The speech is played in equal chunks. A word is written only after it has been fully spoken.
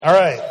All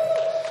right.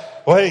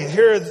 Well, hey,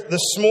 here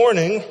this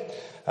morning,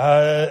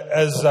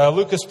 as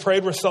Lucas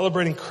prayed, we're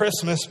celebrating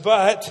Christmas,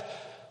 but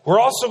we're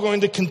also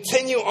going to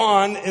continue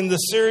on in the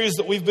series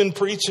that we've been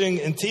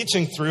preaching and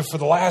teaching through for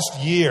the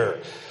last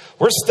year.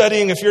 We're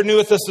studying, if you're new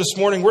with us this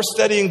morning, we're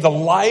studying the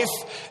life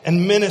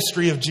and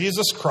ministry of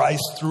Jesus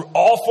Christ through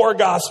all four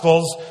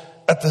Gospels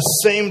at the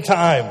same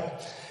time.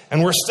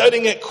 And we're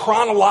studying it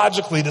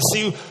chronologically to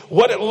see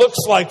what it looks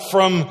like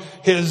from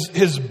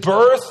his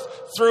birth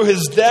through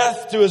his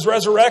death, to his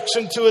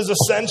resurrection, to his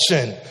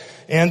ascension.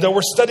 And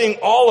we're studying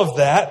all of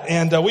that,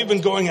 and we've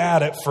been going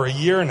at it for a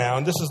year now,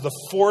 and this is the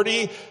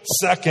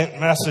 42nd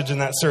message in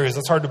that series.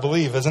 That's hard to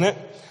believe, isn't it?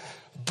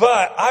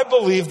 But I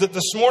believe that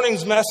this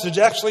morning's message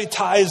actually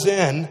ties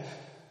in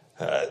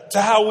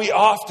to how we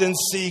often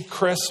see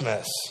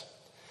Christmas,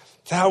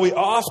 to how we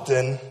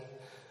often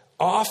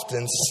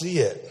see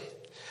it.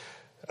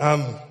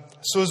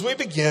 So as we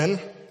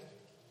begin,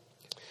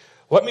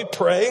 let me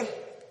pray.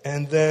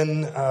 And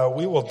then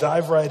we will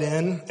dive right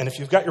in. And if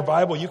you've got your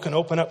Bible, you can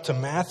open up to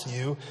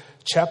Matthew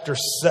chapter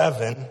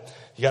 7.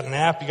 You got an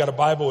app, you got a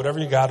Bible, whatever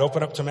you got,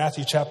 open up to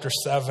Matthew chapter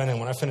 7. And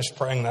when I finish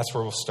praying, that's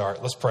where we'll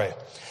start. Let's pray.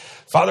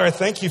 Father, I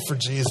thank you for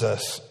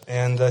Jesus.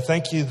 And I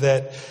thank you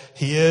that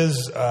he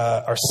is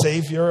our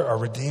Savior, our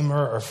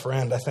Redeemer, our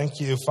friend. I thank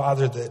you,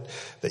 Father,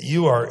 that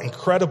you are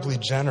incredibly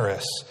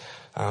generous.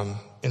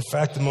 In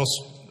fact, the most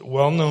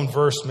well-known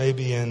verse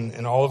maybe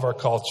in all of our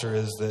culture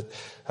is that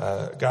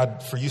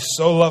God, for you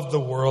so loved the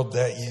world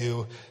that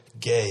you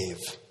gave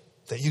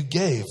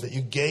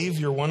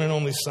your one and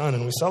only Son,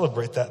 and we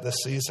celebrate that this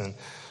season.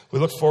 We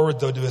look forward,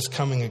 though, to his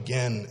coming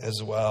again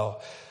as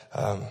well.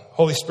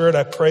 Holy Spirit,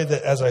 I pray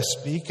that as I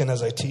speak and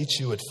as I teach,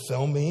 you would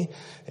fill me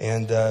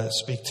and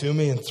speak to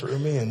me and through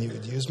me, and you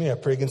would use me. I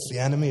pray against the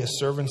enemy, his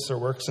servants, their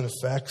works and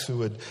effects, who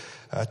would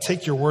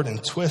take your word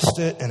and twist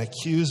it and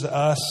accuse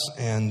us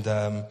and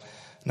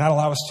not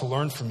allow us to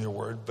learn from your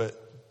word, but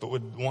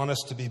would want us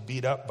to be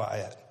beat up by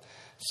it.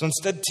 So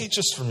instead, teach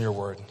us from your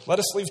word. Let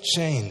us leave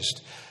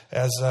changed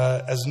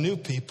as new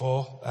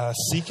people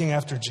seeking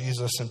after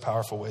Jesus in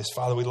powerful ways.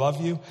 Father, we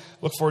love you.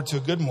 Look forward to a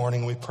good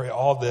morning. We pray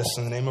all this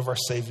in the name of our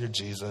Savior,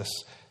 Jesus.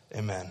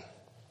 Amen.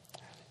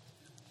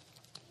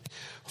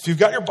 If you've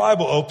got your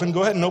Bible open,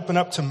 go ahead and open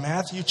up to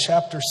Matthew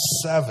chapter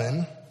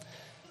 7.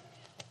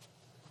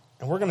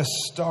 And we're going to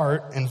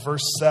start in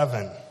verse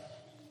 7.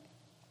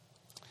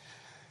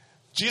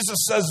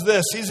 Jesus says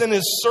this. He's in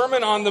his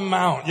Sermon on the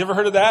Mount. You ever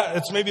heard of that?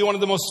 It's maybe one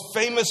of the most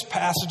famous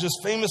passages,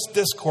 famous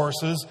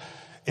discourses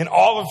in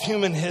all of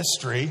human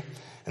history.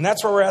 And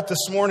that's where we're at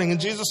this morning.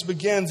 And Jesus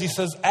begins, he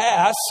says,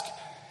 ask,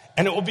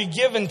 and it will be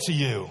given to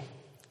you.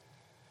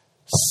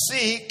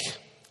 Seek,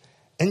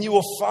 and you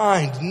will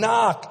find.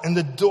 Knock, and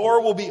the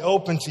door will be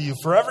open to you.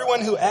 For everyone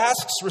who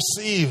asks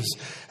receives,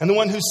 and the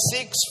one who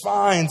seeks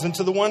finds, and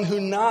to the one who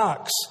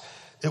knocks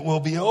it will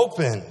be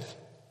opened.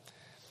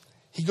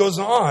 He goes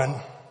on.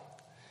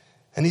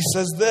 And he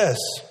says this,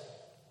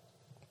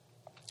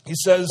 he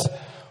says,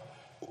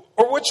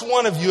 or which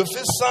one of you, if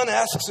his son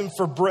asks him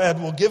for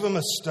bread, will give him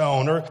a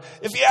stone? Or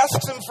if he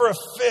asks him for a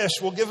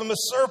fish, will give him a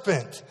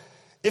serpent?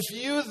 If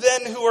you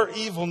then who are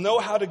evil know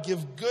how to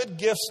give good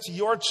gifts to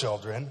your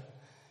children,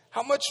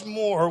 how much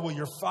more will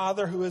your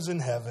Father who is in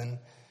heaven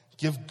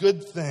give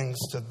good things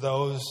to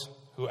those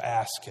who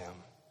ask him?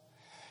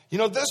 You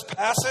know, this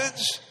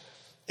passage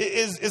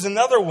is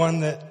another one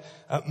that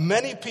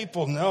many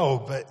people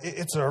know, but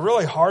it's a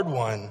really hard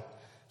one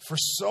for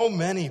so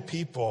many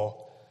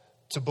people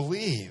to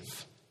believe.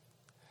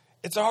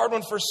 It's a hard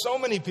one for so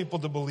many people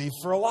to believe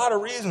for a lot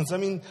of reasons. I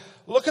mean,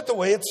 look at the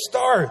way it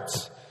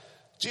starts.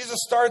 Jesus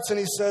starts and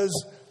he says,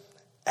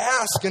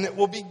 ask and it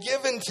will be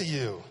given to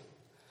you.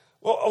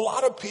 Well, a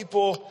lot of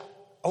people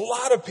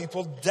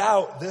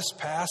doubt this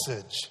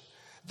passage.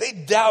 They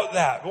doubt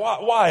that.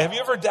 Why? Have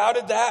you ever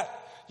doubted that?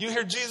 You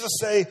hear Jesus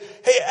say,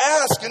 hey,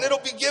 ask and it'll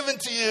be given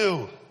to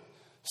you.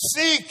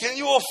 Seek and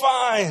you will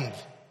find.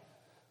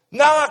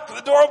 Knock,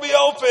 the door will be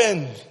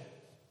opened.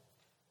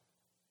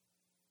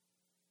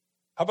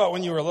 How about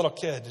when you were a little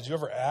kid? Did you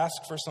ever ask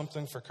for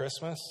something for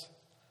Christmas?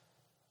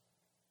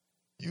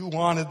 You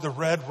wanted the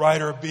Red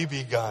Ryder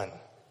BB gun.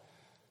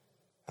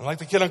 And like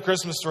the kid on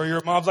Christmas Story,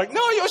 your mom's like,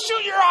 no, you'll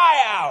shoot your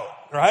eye out,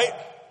 right?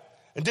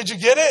 And did you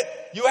get it?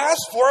 You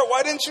asked for it.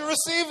 Why didn't you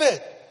receive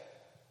it?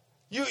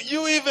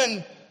 You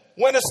even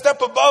went a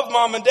step above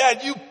mom and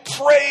dad. You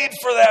prayed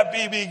for that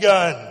BB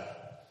gun.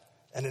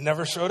 And it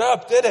never showed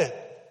up, did it?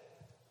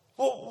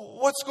 Well,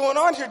 what's going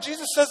on here?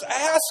 Jesus says,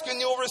 ask and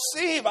you'll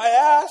receive. I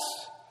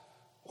asked.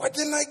 Why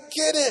didn't I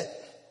get it?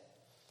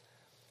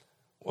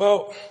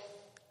 Well,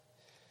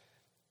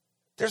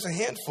 there's a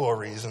handful of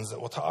reasons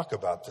that we'll talk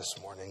about this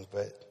morning.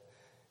 But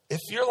if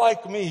you're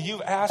like me,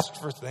 you've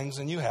asked for things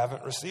and you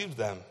haven't received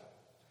them.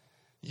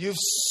 You've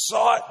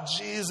sought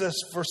Jesus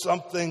for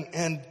something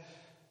and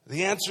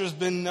the answer has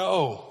been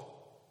no.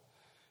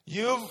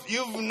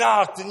 You've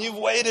knocked and you've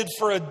waited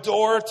for a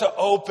door to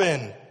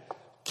open,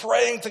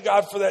 praying to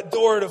God for that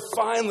door to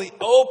finally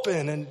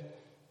open, and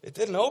it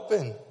didn't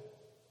open.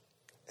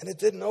 And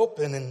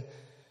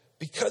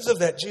Because of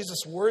that,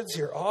 Jesus' words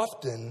here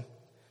often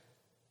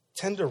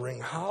tend to ring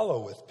hollow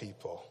with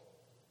people.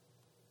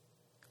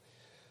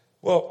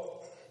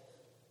 Well,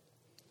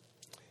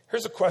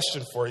 here's a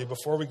question for you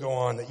before we go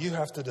on that you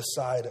have to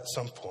decide at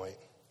some point.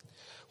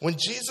 When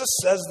Jesus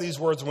says these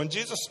words, when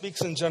Jesus speaks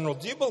in general,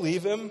 do you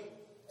believe him?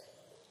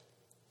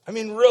 I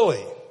mean,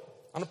 really,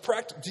 on a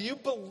practical, do you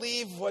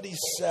believe what he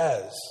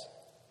says?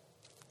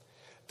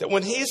 That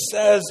when he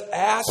says,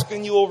 ask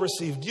and you will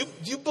receive, do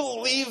you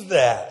believe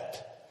that?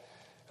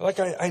 Like,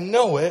 I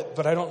know it,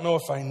 but I don't know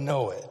if I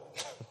know it.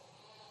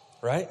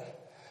 Right?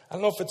 I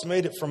don't know if it's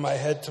made it from my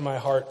head to my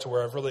heart to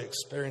where I've really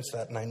experienced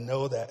that and I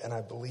know that and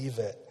I believe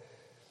it.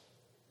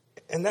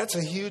 And that's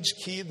a huge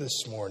key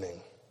this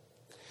morning.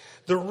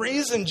 The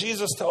reason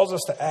Jesus tells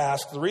us to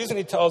ask, the reason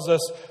he tells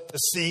us to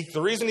seek,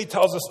 the reason he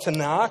tells us to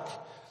knock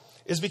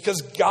is because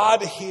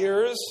God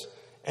hears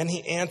and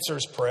he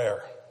answers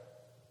prayer.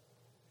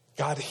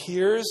 God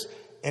hears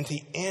and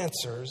he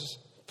answers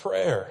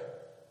prayer.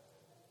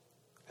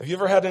 Have you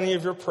ever had any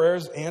of your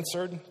prayers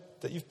answered?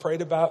 That you've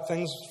prayed about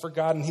things for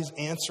God and he's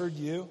answered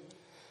you?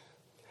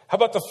 How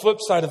about the flip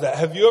side of that?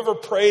 Have you ever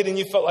prayed and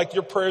you felt like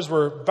your prayers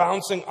were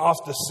bouncing off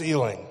the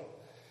ceiling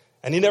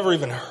and he never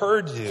even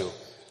heard you,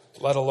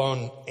 let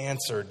alone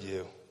answered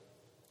you?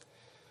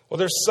 Well,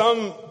 there's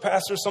some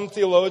pastors, some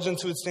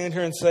theologians who would stand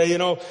here and say,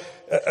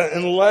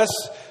 unless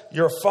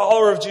you're a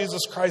follower of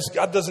Jesus Christ,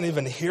 God doesn't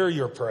even hear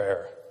your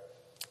prayer.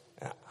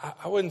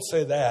 I wouldn't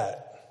say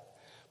that.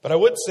 But I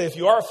would say if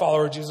you are a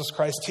follower of Jesus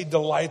Christ, he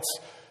delights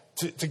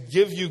to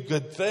give you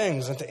good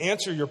things and to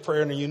answer your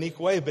prayer in a unique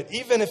way. But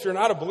even if you're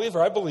not a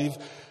believer, I believe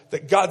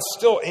that God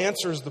still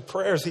answers the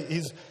prayers.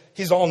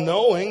 He's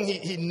all-knowing.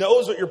 He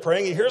knows what you're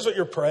praying. He hears what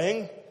you're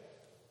praying.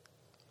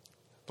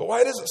 But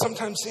why does it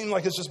sometimes seem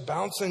like it's just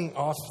bouncing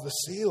off the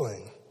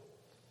ceiling?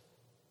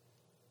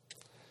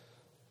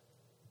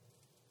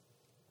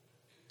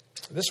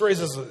 This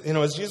raises,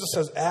 as Jesus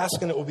says, ask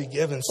and it will be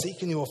given,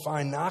 seek and you will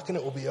find, knock and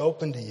it will be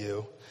open to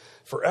you.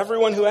 For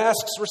everyone who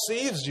asks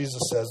receives,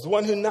 Jesus says. The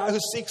one who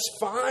seeks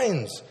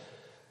finds.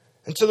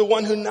 And to the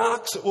one who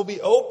knocks, it will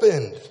be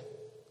opened.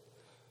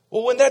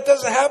 Well, when that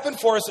doesn't happen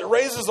for us, it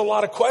raises a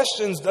lot of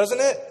questions, doesn't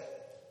it?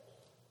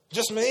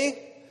 Just me?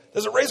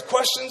 Does it raise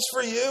questions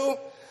for you?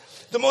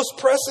 The most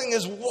pressing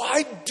is,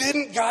 why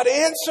didn't God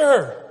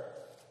answer?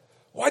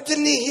 Why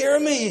didn't he hear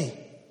me?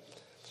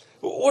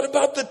 What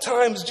about the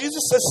times,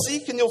 Jesus says,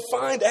 seek and you'll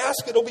find,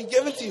 ask, it'll be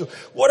given to you.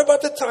 What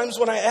about the times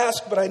when I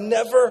ask, but I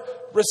never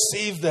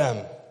receive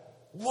them?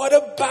 What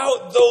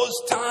about those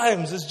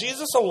times? Is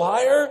Jesus a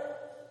liar?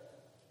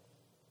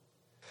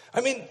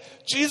 I mean,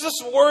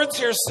 Jesus' words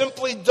here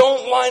simply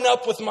don't line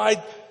up with my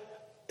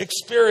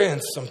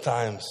experience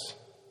sometimes.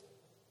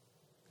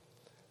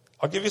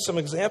 I'll give you some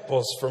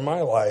examples from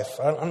my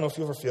life. I don't know if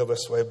you ever feel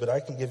this way, but I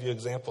can give you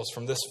examples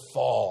from this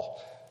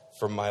fall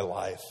from my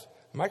life.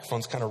 The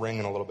microphone's kind of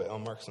ringing a little bit. Oh,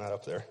 Mark's not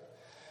up there.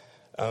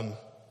 But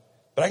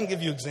I can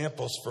give you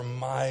examples from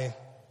my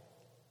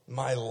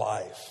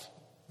life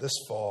this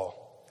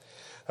fall.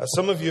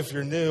 Some of you, if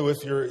you're new,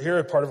 if you're here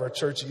at part of our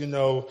church, in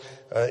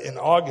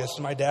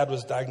August, my dad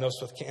was diagnosed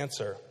with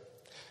cancer.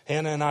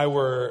 Hannah and I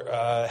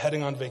were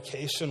heading on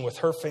vacation with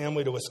her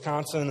family to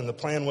Wisconsin, and the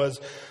plan was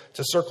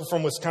to circle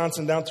from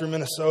Wisconsin down through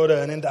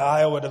Minnesota and into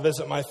Iowa to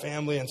visit my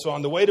family. And so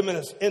on the way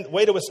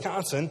to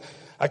Wisconsin,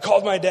 I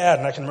called my dad,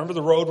 and I can remember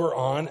the road we're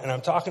on, and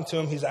I'm talking to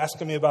him. He's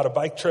asking me about a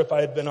bike trip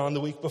I had been on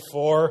the week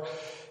before,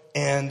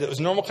 and it was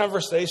a normal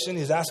conversation.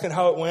 He's asking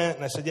how it went,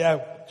 and I said, yeah,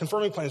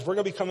 confirming plans. We're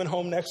going to be coming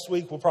home next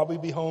week. We'll probably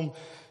be home,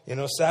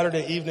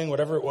 Saturday evening,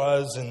 whatever it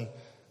was, and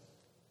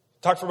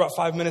talked for about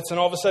 5 minutes, and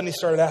all of a sudden he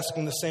started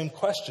asking the same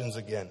questions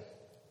again.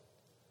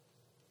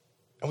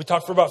 And we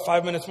talked for about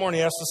 5 minutes more, and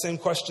he asked the same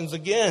questions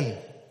again.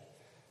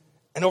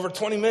 And over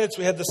 20 minutes,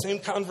 we had the same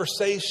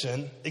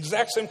conversation,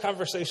 exact same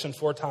conversation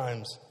 4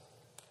 times.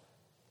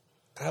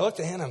 And I looked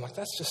at Hannah, I'm like,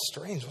 that's just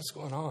strange. What's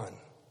going on?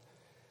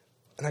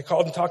 And I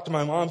called and talked to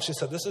my mom. She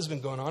said, this has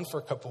been going on for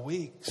a couple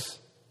weeks.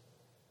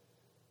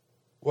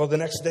 Well, the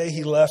next day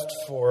he left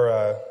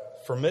for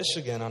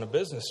Michigan on a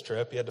business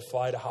trip. He had to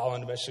fly to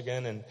Holland,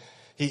 Michigan, and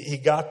he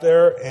got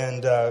there,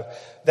 and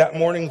that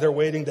morning they're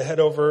waiting to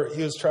head over.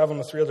 He was traveling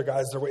with 3 other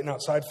guys. They're waiting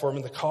outside for him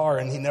in the car,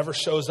 and he never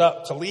shows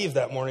up to leave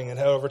that morning and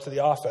head over to the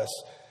office.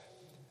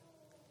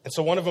 And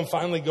so one of them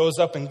finally goes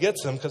up and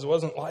gets him because it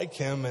wasn't like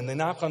him, and they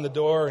knock on the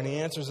door, and he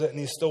answers it, and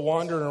he's still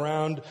wandering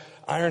around,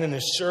 ironing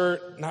his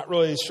shirt, not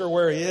really sure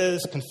where he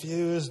is,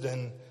 confused.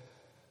 And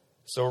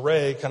so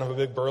Ray, kind of a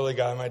big burly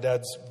guy, my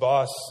dad's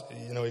boss,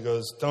 he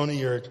goes, Tony,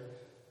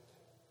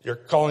 you're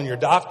calling your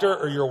doctor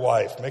or your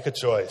wife? Make a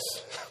choice.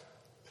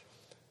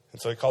 And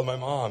so he called my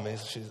mom, and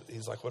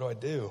he's like, what do I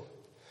do?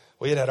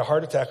 Well, he had a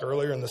heart attack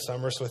earlier in the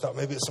summer, so we thought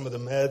maybe it's some of the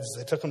meds.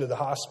 They took him to the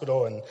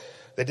hospital, and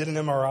they did an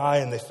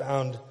MRI, and they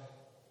found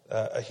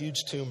a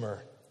huge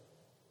tumor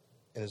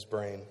in his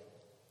brain.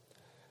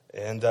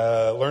 And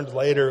learned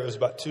later it was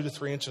about 2 to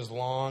 3 inches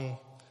long,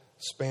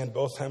 spanned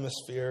both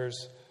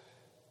hemispheres.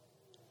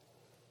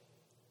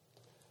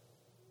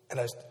 And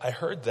I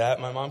heard that.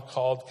 My mom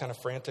called kind of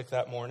frantic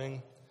that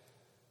morning.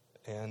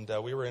 And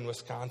we were in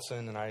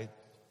Wisconsin, and I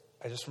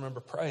just remember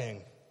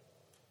praying,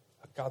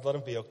 God, let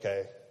him be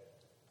okay.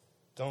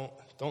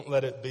 Don't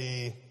let it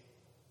be,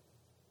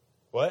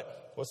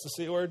 what? What's the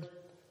C word?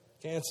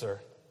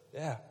 Cancer.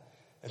 Yeah.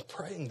 And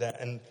praying that.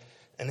 And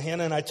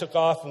Hannah and I took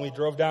off, and we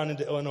drove down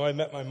into Illinois,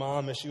 met my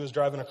mom as she was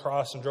driving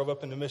across, and drove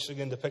up into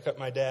Michigan to pick up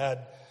my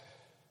dad.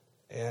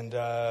 And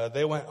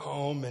they went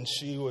home, and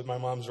my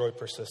mom's really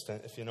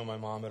persistent, if you know my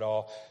mom at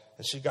all.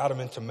 And she got him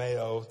into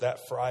Mayo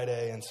that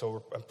Friday. And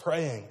so I'm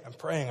praying,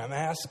 I'm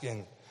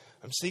asking,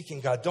 I'm seeking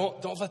God.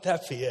 Don't let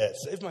that be it.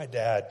 Save my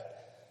dad.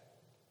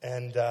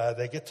 And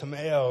they get to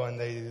Mayo, and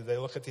they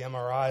look at the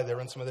MRI. They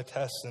run some other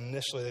tests, and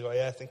initially they go,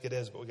 yeah, I think it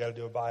is, but we got to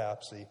do a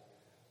biopsy.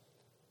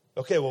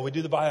 Okay, well, we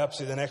do the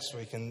biopsy the next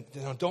week, and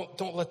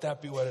don't let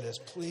that be what it is.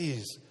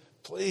 Please,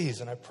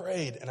 please. And I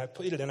prayed, and I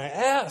pleaded, and I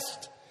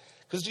asked.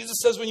 Because Jesus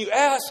says when you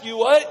ask, you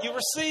what? You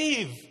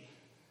receive.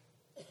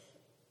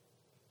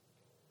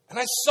 And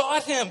I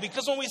sought him,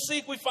 because when we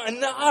seek, we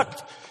find.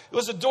 Knocked. It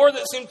was a door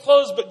that seemed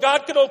closed, but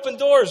God could open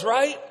doors,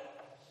 right?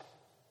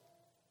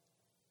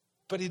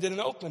 But he didn't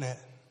open it.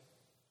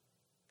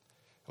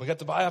 We got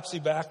the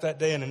biopsy back that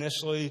day, and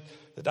initially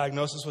the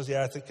diagnosis was,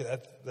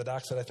 the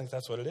doc said, I think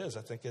that's what it is.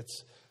 I think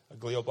it's a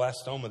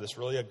glioblastoma, this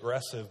really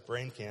aggressive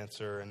brain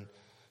cancer. And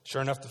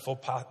sure enough, the full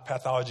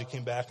pathology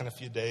came back in a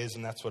few days,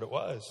 and that's what it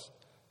was.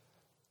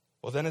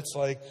 Well, then it's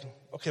like,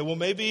 okay, well,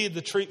 maybe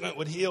the treatment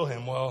would heal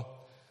him. Well,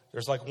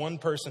 there's like one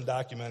person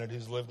documented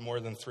who's lived more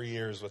than 3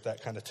 years with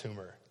that kind of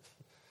tumor.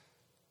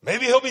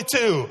 Maybe he'll be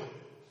 2.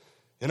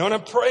 And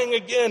I'm praying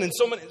again, and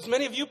so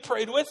many of you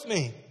prayed with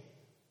me,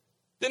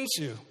 didn't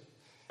you?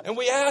 And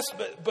we asked,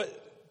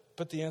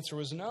 but the answer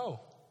was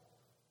no.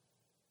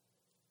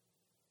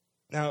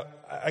 Now,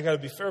 I got to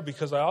be fair,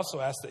 because I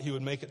also asked that he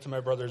would make it to my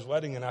brother's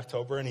wedding in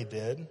October, and he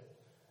did. And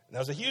that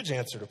was a huge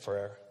answer to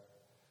prayer.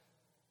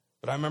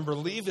 But I remember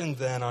leaving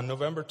then on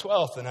November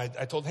 12th, and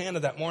I told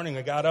Hannah that morning,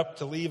 I got up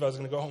to leave. I was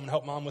going to go home and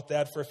help Mom with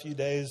Dad for a few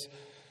days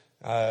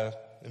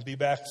and be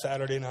back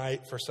Saturday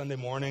night for Sunday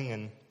morning.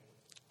 And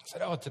I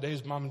said,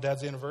 today's Mom and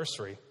Dad's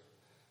anniversary.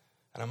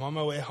 And I'm on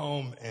my way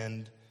home,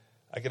 and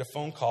I get a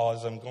phone call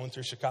as I'm going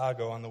through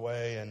Chicago on the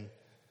way, and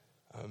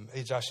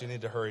hey, Josh, you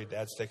need to hurry.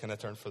 Dad's taking a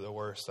turn for the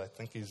worse. I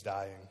think he's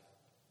dying.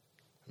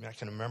 I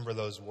can remember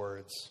those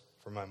words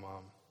from my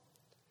mom.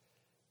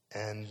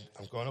 And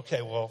I'm going,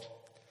 okay, well,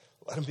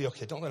 let him be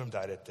okay. Don't let him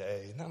die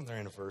today, not on their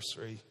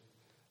anniversary.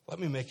 Let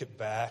me make it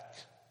back.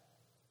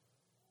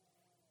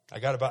 I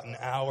got about an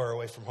hour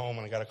away from home,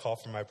 and I got a call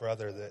from my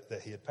brother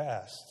that he had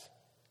passed.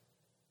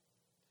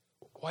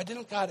 Why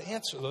didn't God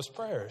answer those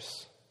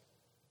prayers?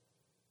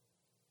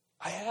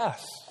 I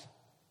asked.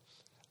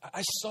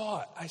 I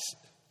saw it.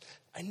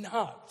 I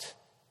knocked.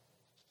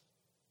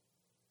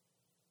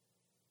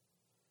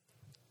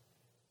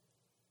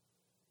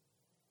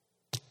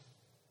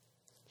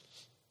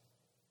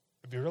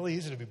 It'd be really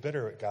easy to be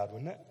bitter at God,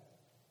 wouldn't it?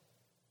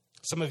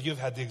 Some of you have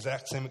had the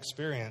exact same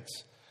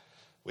experience.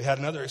 We had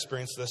another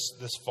experience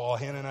this fall.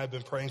 Hannah and I have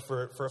been praying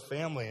for a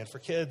family and for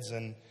kids,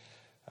 and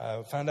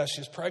found out she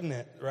was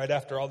pregnant right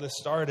after all this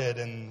started,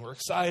 and we're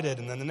excited.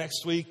 And then the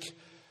next week,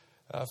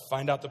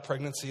 find out the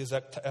pregnancy is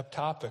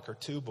ectopic or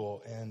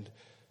tubal, and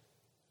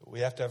we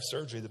have to have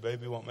surgery. The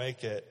baby won't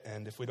make it.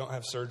 And if we don't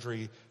have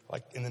surgery,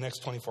 like in the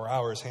next 24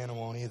 hours, Hannah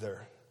won't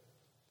either.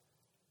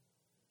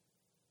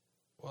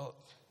 Well,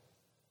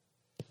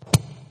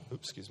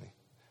 excuse me.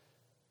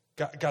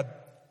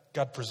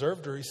 God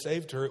preserved her. He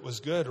saved her. It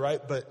was good,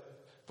 right? But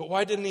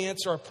why didn't he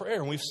answer our prayer?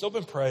 And we've still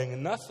been praying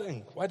and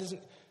nothing. Why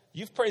doesn't...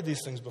 You've prayed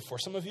these things before.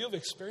 Some of you have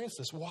experienced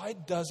this. Why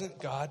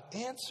doesn't God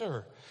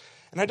answer?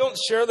 And I don't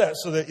share that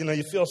so that,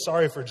 you feel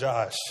sorry for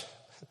Josh.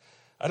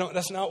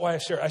 That's not why I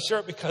share it. I share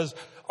it because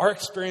our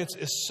experience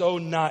is so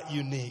not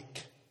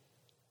unique.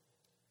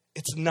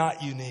 It's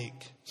not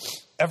unique.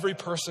 Every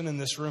person in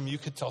this room, you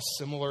could tell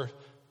similar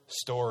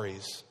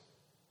stories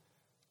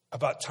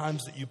about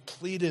times that you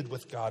pleaded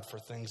with God for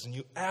things and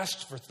you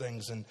asked for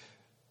things, and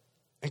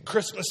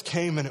Christmas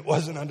came and it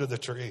wasn't under the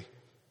tree.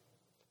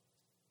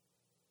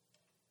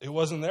 It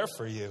wasn't there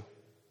for you.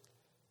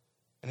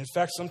 And in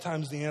fact,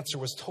 sometimes the answer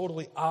was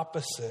totally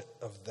opposite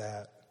of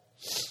that.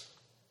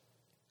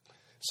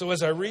 So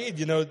as I read,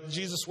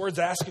 Jesus' words,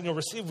 asking you'll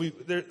receive,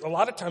 a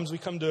lot of times we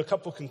come to a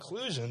couple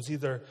conclusions.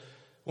 Either,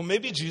 well,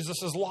 maybe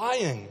Jesus is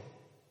lying.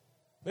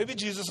 Maybe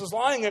Jesus is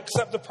lying,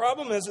 except the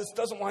problem is it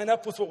doesn't line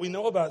up with what we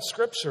know about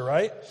Scripture,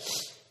 right?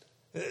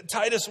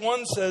 Titus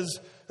 1 says,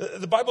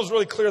 the Bible's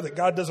really clear that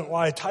God doesn't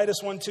lie.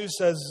 Titus 1:2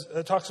 says,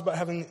 talks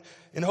about being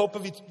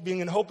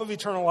in hope of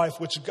eternal life,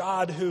 which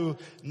God who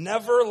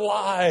never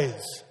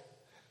lies.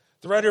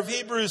 The writer of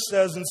Hebrews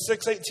says in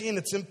 6:18,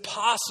 it's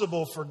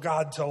impossible for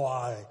God to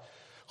lie.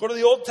 Go to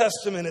the Old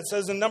Testament. It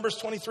says in Numbers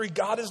 23,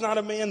 God is not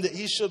a man that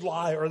he should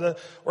lie, or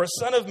a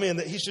son of man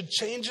that he should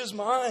change his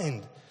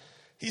mind.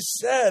 He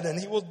said, and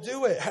he will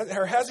do it.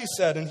 Or has he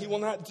said, and he will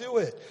not do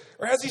it?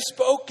 Or has he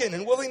spoken,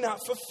 and will he not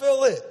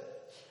fulfill it?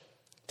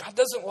 God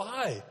doesn't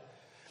lie.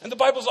 And the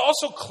Bible's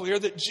also clear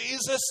that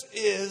Jesus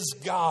is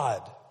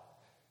God.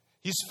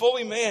 He's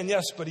fully man,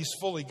 yes, but he's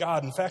fully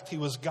God. In fact, he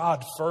was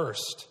God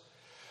first.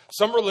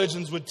 Some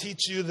religions would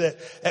teach you that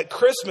at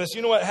Christmas,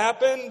 you know what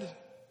happened?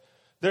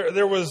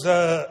 There was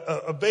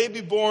a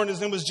baby born.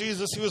 His name was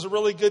Jesus. He was a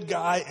really good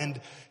guy, and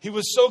he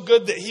was so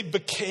good that he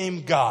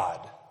became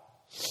God.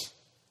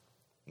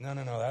 No,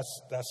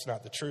 that's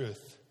not the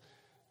truth.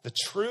 The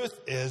truth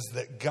is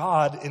that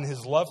God, in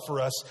his love for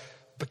us,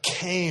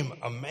 became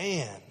a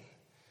man.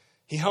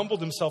 He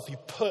humbled himself. He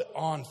put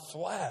on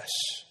flesh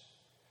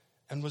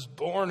and was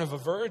born of a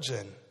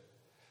virgin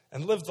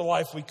and lived the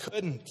life we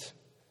couldn't.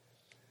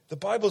 The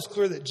Bible is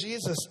clear that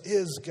Jesus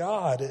is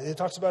God. It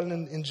talks about it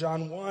in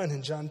John 1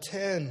 and John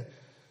 10.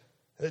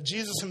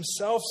 Jesus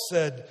himself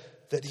said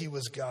that he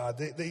was God.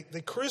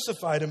 They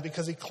crucified him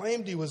because he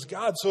claimed he was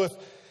God. So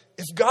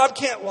if God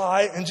can't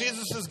lie and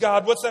Jesus is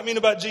God, what's that mean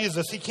about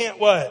Jesus? He can't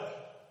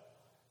what?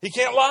 He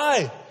can't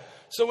lie.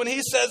 So when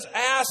he says,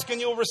 ask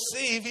and you'll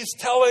receive, he's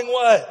telling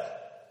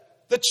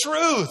what? The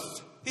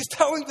truth. He's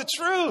telling the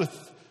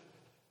truth.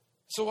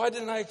 So why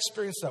didn't I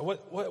experience that?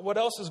 What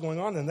else is going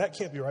on then? That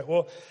can't be right.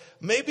 Well,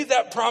 maybe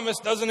that promise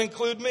doesn't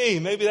include me.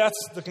 Maybe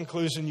that's the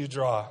conclusion you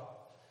draw.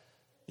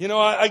 You know,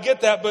 I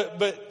get that,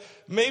 but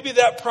maybe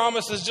that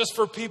promise is just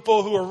for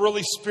people who are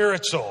really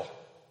spiritual,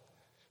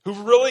 who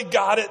really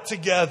got it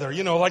together,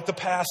 you know, like the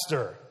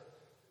pastor.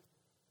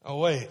 Oh,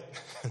 wait,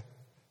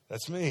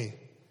 that's me.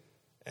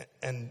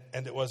 And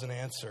it wasn't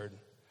answered.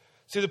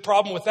 See, the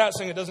problem with that,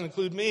 saying it doesn't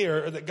include me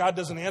or that God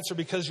doesn't answer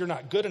because you're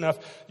not good enough,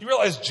 you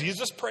realize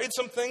Jesus prayed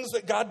some things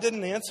that God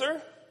didn't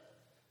answer?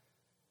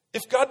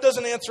 If God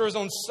doesn't answer his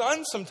own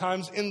son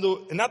sometimes,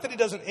 not that he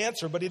doesn't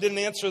answer, but he didn't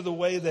answer the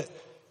way that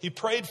he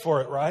prayed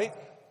for it, right?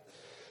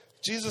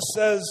 Jesus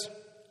says,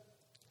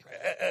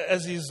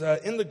 as he's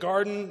in the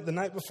garden the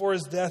night before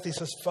his death, he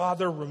says,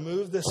 Father,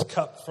 remove this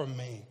cup from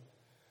me.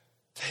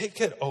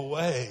 Take it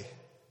away.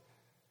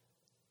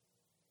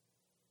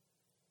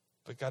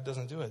 But God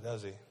doesn't do it,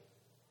 does he?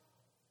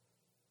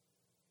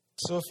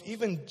 So if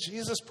even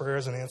Jesus' prayer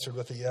isn't answered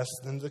with a yes,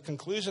 then the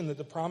conclusion that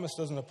the promise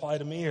doesn't apply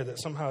to me or that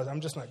somehow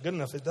I'm just not good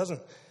enough, it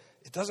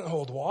doesn't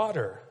hold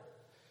water.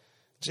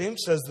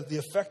 James says that the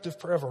effective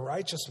prayer of a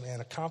righteous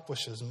man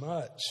accomplishes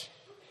much.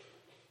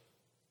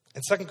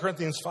 And 2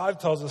 Corinthians 5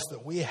 tells us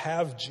that we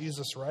have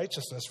Jesus'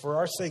 righteousness. For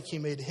our sake, he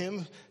made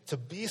him to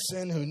be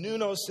sin who knew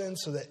no sin,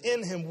 so that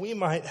in him we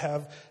might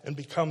have and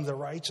become the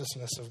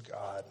righteousness of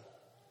God.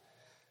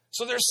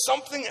 So there's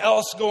something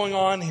else going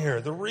on here.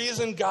 The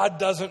reason God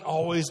doesn't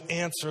always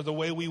answer the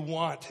way we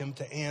want him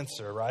to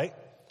answer, right?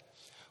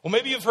 Well,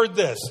 maybe you've heard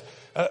this.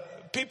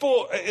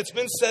 It's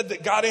been said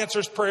that God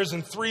answers prayers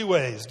in 3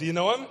 ways. Do you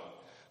know them?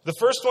 The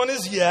first one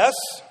is yes.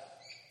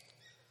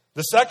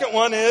 The second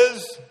one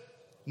is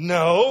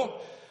no.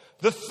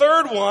 The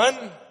third one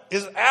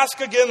is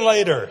ask again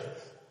later.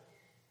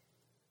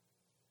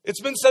 It's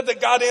been said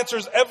that God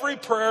answers every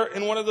prayer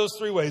in one of those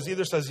 3 ways. He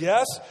either says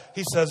yes,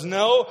 he says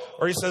no,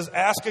 or he says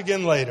ask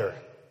again later.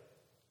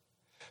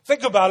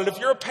 Think about it. If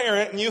you're a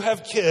parent and you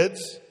have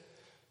kids,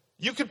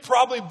 you could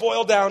probably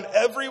boil down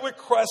every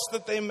request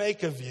that they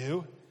make of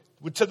you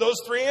to those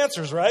 3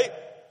 answers, right?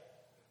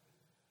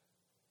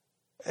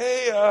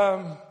 Hey,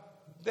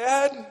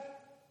 Dad,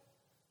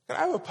 can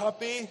I have a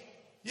puppy?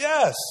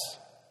 Yes.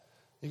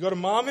 You go to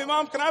Mom, hey,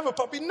 Mom, can I have a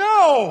puppy?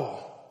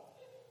 No.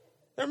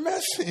 They're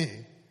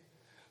messy.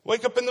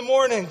 Wake up in the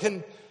morning.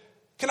 Can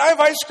I have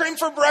ice cream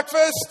for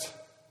breakfast?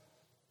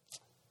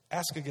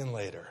 Ask again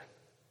later.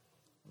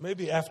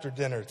 Maybe after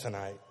dinner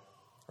tonight,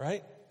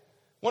 right?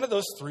 One of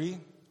those 3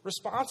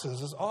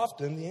 responses is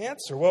often the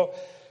answer. Well,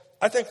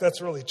 I think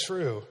that's really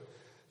true.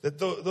 That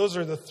those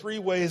are the 3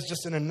 ways,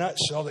 just in a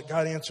nutshell, that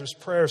God answers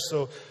prayer.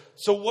 So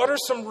what are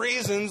some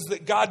reasons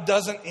that God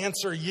doesn't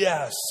answer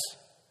yes?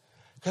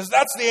 Because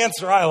that's the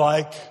answer I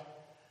like.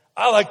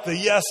 I like the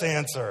yes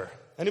answer.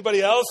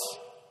 Anybody else?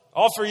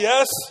 All for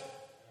yes?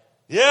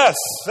 Yes.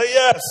 Say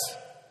yes.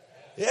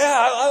 Yeah,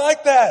 I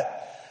like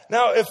that.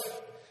 Now,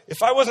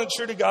 if I wasn't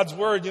true to God's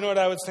word, you know what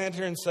I would stand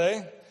here and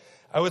say?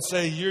 I would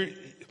say,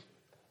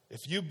 if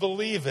you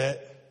believe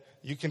it,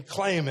 you can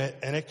claim it,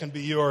 and it can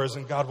be yours,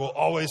 and God will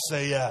always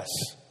say yes.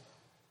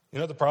 You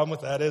know what the problem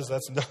with that is?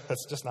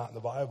 That's just not in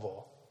the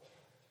Bible.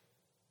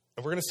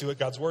 And we're going to see what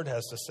God's word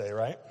has to say,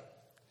 right?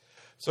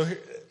 So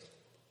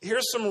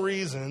here's some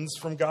reasons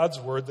from God's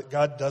word that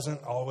God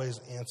doesn't always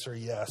answer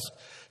yes.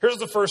 Here's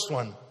the first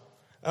one.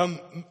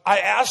 I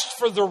asked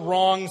for the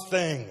wrong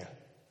thing.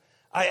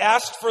 I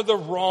asked for the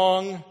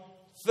wrong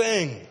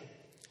thing.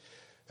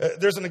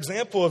 There's an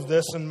example of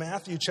this in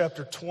Matthew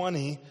chapter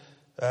 20,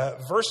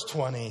 verse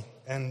 20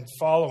 and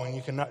following.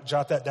 You can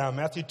jot that down.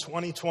 Matthew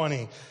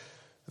 20:20.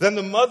 Then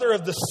the mother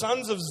of the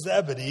sons of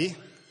Zebedee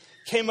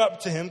came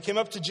up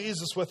to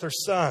Jesus with her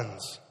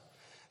sons.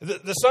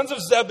 The sons of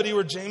Zebedee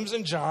were James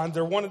and John.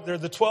 They're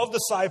the 12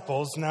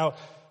 disciples. Now,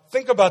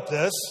 think about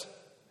this.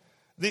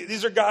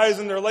 These are guys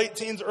in their late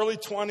teens, early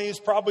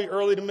 20s, probably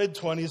early to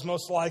mid-20s,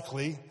 most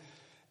likely.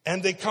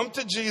 And they come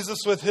to Jesus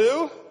with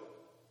who?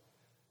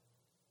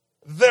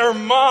 Their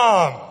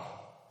mom.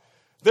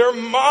 Their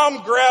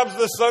mom grabs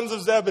the sons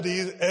of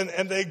Zebedee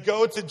and they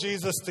go to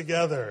Jesus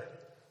together.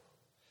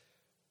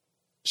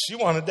 she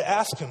wanted to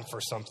ask him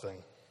for something.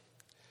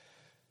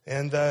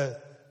 And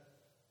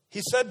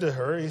he said to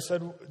her,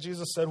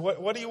 Jesus said,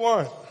 what do you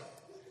want?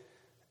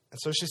 And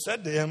so she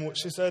said to him,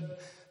 say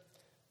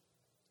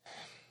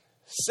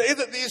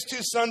that these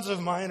two sons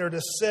of mine are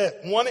to sit,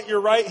 one at your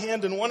right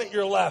hand and one at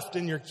your left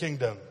in your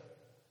kingdom.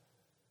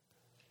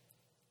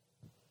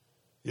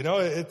 You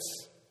know,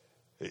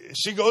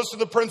 she goes to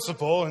the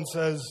principal and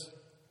says,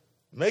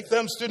 make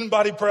them student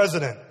body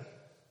president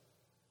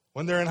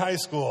when they're in high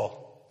school.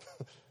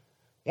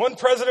 One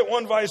president,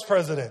 one vice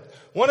president.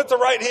 One at the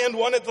right hand,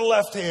 one at the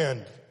left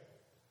hand.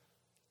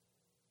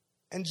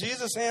 And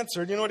Jesus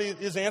answered, you know what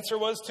his answer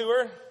was to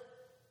her?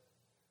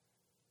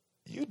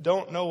 You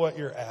don't know what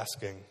you're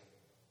asking.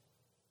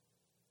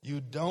 You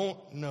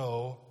don't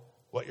know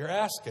what you're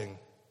asking.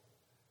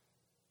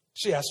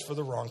 She asked for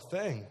the wrong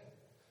thing.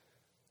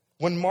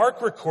 When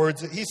Mark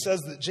records it, he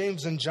says that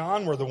James and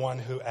John were the one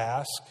who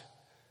asked.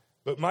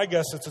 But my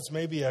guess is it's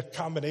maybe a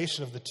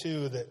combination of the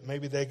two, that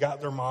maybe they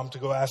got their mom to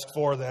go ask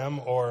for them,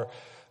 or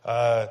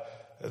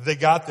they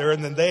got there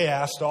and then they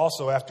asked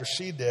also after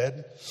she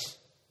did.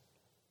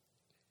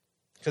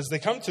 Because they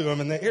come to him,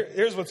 and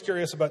here's what's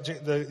curious about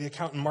the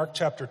account in Mark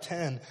chapter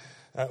 10.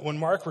 When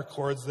Mark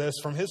records this,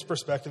 from his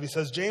perspective, he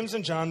says, James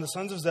and John, the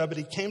sons of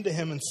Zebedee, came to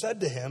him and said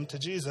to him, to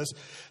Jesus,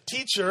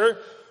 Teacher,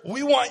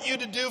 we want you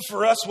to do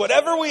for us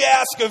whatever we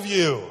ask of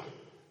you.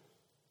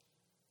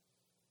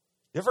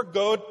 You ever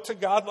go to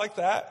God like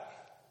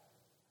that?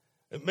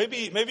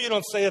 Maybe you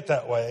don't say it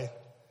that way,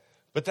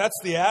 but that's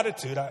the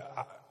attitude.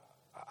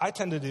 I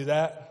tend to do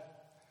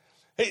that.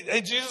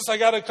 Hey, Jesus, I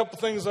got a couple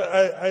things.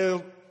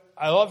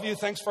 I love you.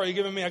 Thanks for all you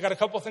giving me. I got a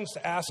couple things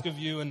to ask of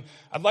you, and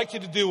I'd like you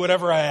to do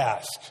whatever I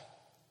ask.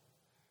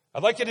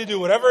 I'd like you to do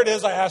whatever it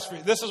is I ask for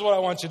you. This is what I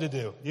want you to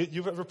do.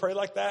 You've ever prayed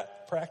like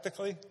that,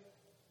 practically?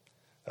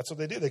 That's what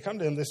they do. They come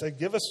to him. They say,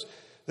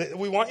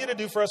 we want you to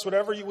do for us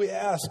whatever we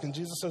ask. And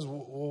Jesus says,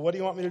 well, what do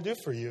you want me to do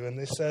for you? And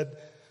they said,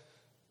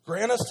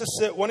 grant us to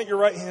sit one at your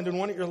right hand and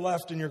one at your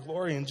left in your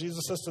glory. And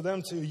Jesus says to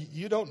them too,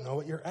 you don't know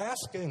what you're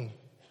asking.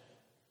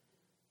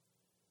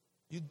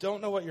 You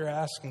don't know what you're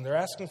asking. They're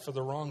asking for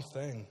the wrong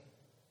thing.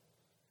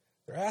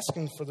 They're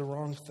asking for the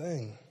wrong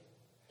thing.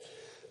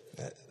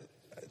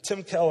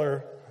 Tim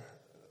Keller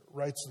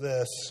writes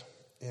this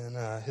in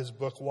his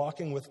book,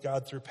 Walking with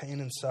God Through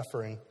Pain and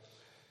Suffering.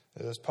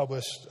 It was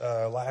published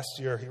last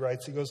year. He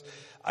writes, he goes,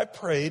 I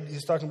prayed,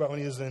 he's talking about when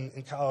he was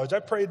in college, I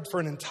prayed for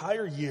an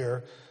entire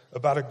year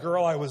about a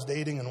girl I was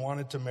dating and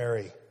wanted to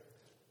marry,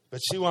 but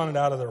she wanted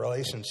out of the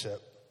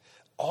relationship.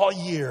 All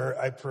year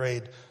I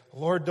prayed,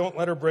 Lord, don't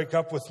let her break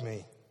up with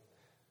me.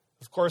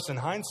 Of course, in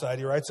hindsight,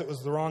 he writes, it was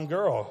the wrong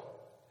girl.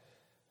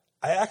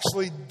 I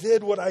actually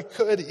did what I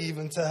could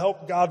even to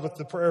help God with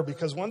the prayer,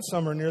 because one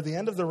summer near the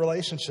end of the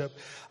relationship,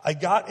 I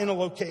got in a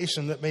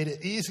location that made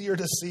it easier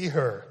to see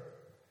her.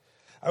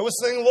 I was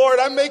saying, Lord,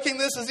 I'm making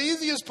this as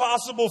easy as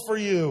possible for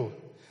you.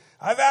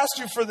 I've asked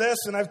you for this,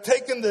 and I've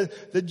taken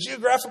the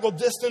geographical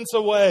distance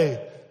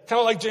away, kind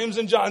of like James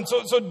and John.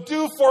 So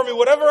do for me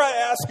whatever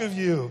I ask of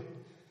you.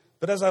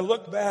 But as I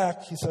look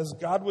back, he says,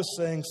 God was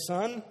saying,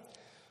 son,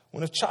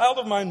 when a child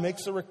of mine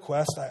makes a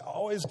request, I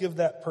always give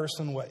that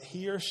person what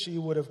he or she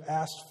would have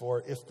asked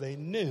for if they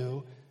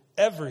knew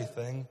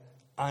everything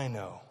I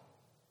know.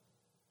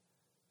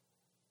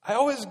 I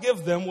always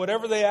give them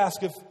whatever they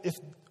ask, if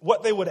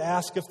what they would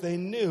ask if they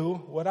knew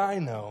what I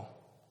know.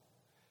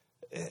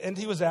 And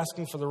he was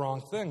asking for the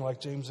wrong thing, like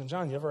James and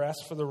John. You ever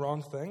asked for the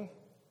wrong thing?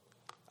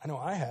 I know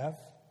I have.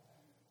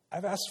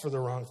 I've asked for the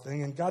wrong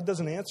thing, and God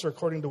doesn't answer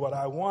according to what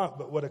I want,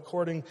 but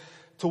according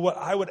to what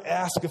I would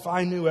ask if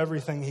I knew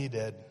everything he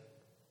did.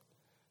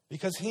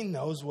 Because he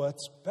knows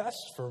what's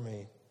best for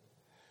me.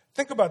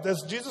 Think about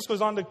this. Jesus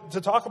goes on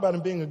to talk about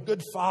him being a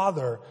good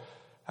father.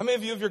 How many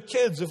of you have your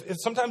kids, if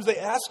sometimes they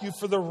ask you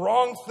for the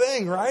wrong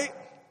thing, right?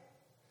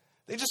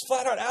 They just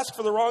flat out ask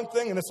for the wrong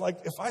thing, and it's like,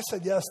 if I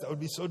said yes, that would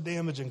be so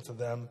damaging to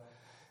them.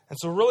 And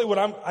so really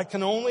I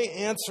can only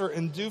answer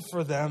and do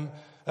for them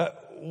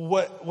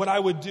what I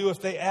would do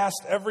if they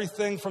asked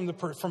everything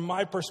from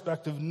my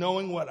perspective,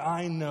 knowing what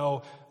I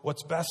know,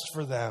 what's best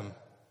for them.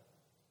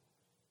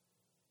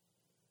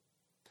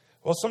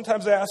 Well,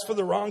 sometimes I ask for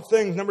the wrong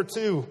thing. Number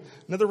two,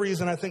 another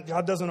reason I think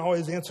God doesn't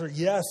always answer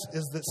yes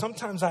is that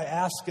sometimes I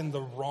ask in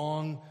the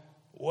wrong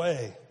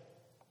way.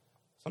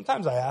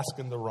 Sometimes I ask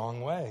in the wrong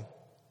way.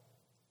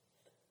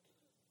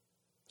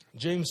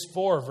 James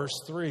 4,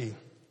 verse 3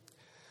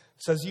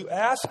 says, you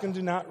ask and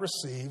do not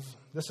receive.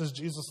 This is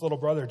Jesus' little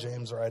brother,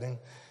 James, writing.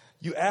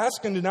 You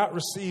ask and do not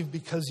receive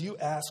because you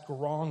ask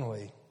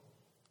wrongly.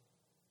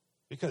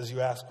 Because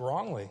you ask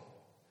wrongly.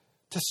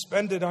 To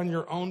spend it on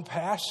your own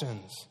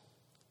passions.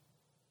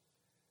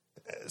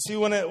 See,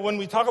 when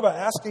we talk about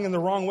asking in the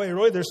wrong way,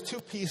 really there's two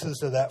pieces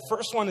to that.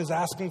 First one is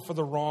asking for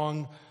the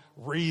wrong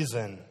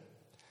reason.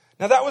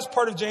 Now that was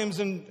part of James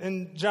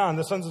and John,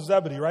 the sons of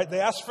Zebedee, right? They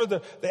asked for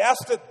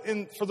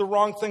the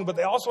wrong thing, but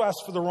they also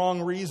asked for the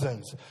wrong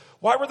reasons.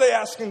 Why were they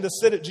asking to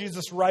sit at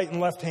Jesus' right and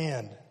left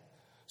hand?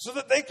 So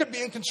that they could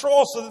be in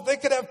control, so that they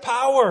could have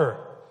power,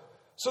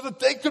 so that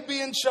they could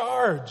be in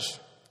charge.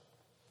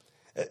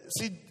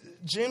 See,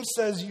 James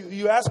says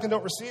you ask and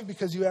don't receive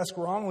because you ask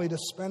wrongly to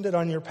spend it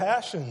on your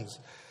passions.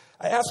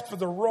 I ask for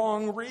the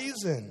wrong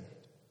reason.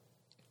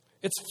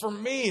 It's for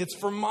me, it's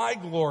for my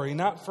glory,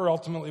 not for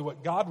ultimately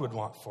what God would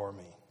want for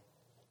me.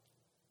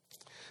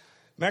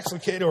 Max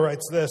Lucado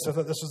writes this. I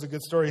thought this was a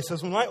good story. He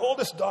says, when my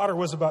oldest daughter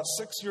was about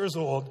 6 years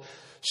old,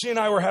 she and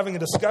I were having a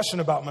discussion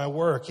about my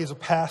work. He's a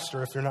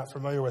pastor, if you're not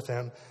familiar with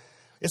him.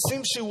 It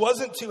seems she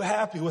wasn't too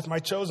happy with my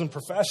chosen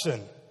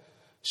profession.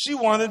 She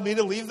wanted me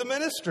to leave the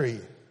ministry.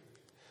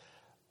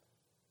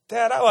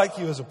 Dad, I like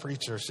you as a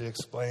preacher, she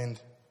explained.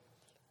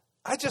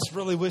 I just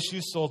really wish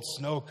you sold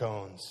snow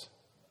cones.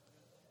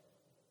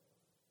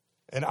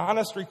 An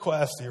honest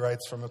request, he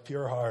writes, from a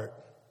pure heart.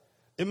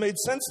 It made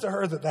sense to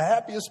her that the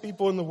happiest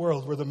people in the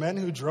world were the men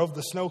who drove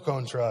the snow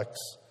cone trucks.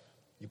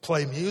 You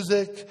play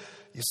music,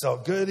 you sell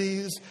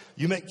goodies,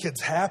 you make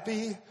kids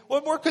happy.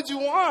 What more could you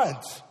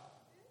want?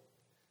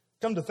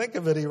 Come to think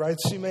of it, he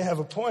writes, she may have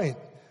a point.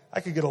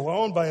 I could get a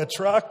loan, buy a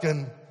truck,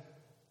 and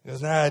he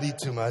goes, I'd eat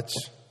too much.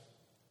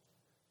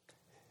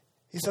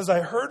 He says, I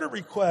heard a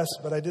request,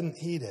 but I didn't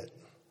heed it.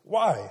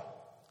 Why?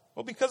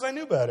 Well, because I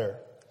knew better.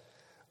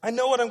 I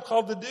know what I'm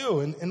called to do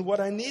and what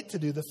I need to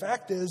do. The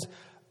fact is,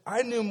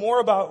 I knew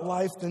more about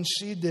life than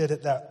she did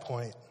at that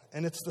point.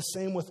 And it's the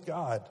same with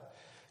God.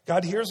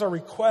 God hears our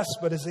requests,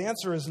 but his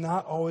answer is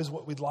not always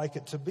what we'd like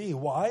it to be.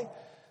 Why?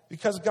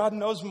 Because God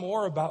knows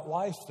more about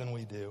life than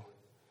we do.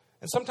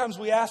 And sometimes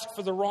we ask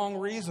for the wrong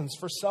reasons,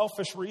 for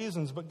selfish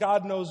reasons, but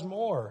God knows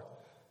more.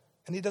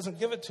 And he doesn't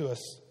give it to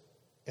us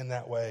in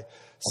that way.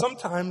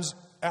 Sometimes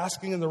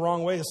asking in the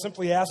wrong way is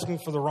simply asking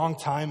for the wrong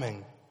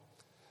timing.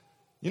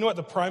 You know what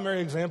the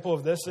primary example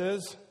of this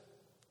is?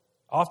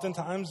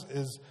 Oftentimes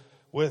is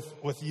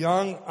with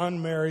young,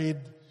 unmarried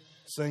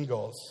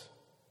singles.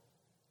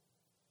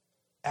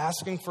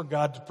 Asking for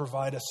God to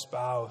provide a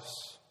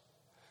spouse.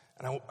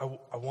 And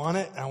I want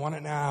it, and I want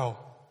it now.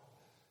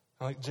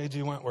 I'm like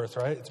J.G. Wentworth,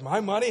 right? It's my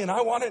money, and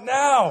I want it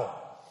now.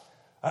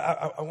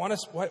 I want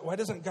to. Why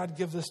doesn't God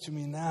give this to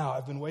me now?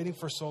 I've been waiting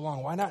for so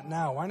long. Why not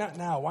now? Why not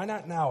now? Why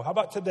not now? How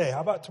about today?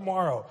 How about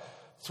tomorrow?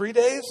 3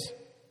 days?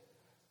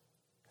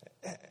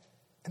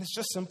 And it's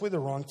just simply the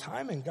wrong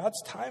timing. God's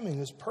timing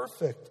is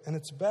perfect, and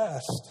it's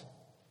best.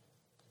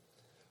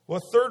 Well,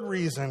 a third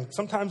reason,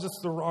 sometimes it's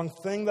the wrong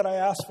thing that I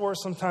ask for,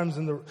 sometimes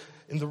in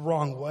the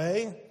wrong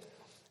way.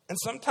 And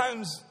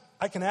sometimes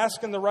I can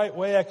ask in the right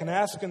way, I can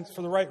ask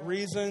for the right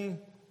reason,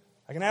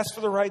 I can ask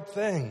for the right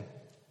thing.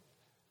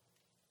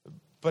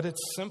 But it's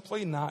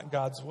simply not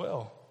God's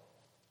will.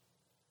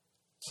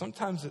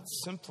 Sometimes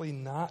it's simply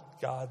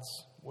not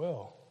God's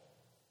will.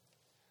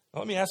 Now,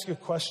 let me ask you a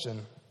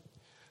question.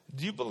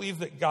 Do you believe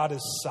that God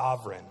is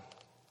sovereign?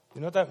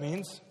 You know what that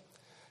means?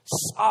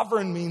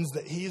 Sovereign means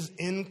that he's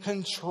in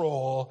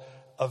control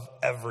of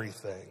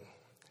everything.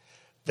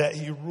 That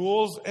he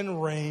rules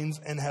and reigns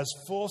and has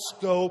full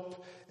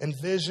scope and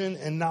vision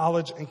and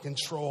knowledge and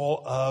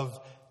control of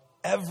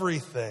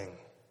everything.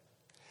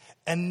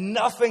 And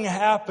nothing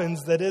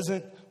happens that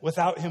isn't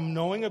without him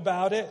knowing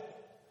about it,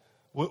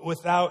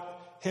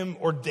 without him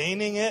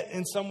ordaining it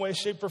in some way,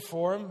 shape, or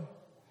form.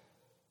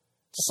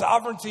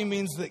 Sovereignty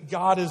means that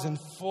God is in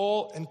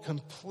full and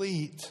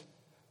complete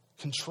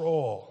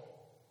control.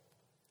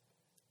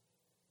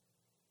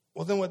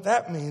 Well, then what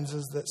that means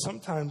is that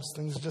sometimes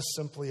things just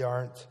simply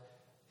aren't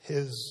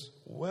his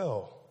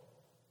will.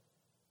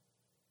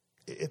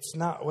 It's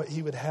not what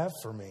he would have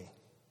for me.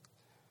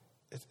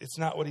 It's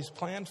not what he's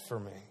planned for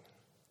me.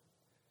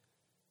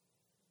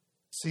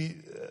 See,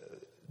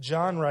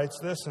 John writes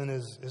this in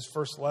his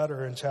first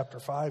letter in chapter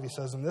 5. He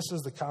says, and this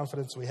is the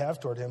confidence we have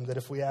toward him, that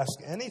if we ask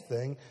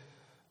anything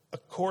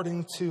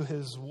according to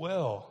his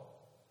will,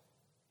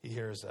 he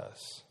hears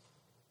us.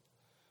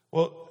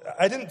 Well,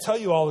 I didn't tell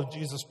you all of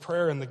Jesus'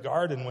 prayer in the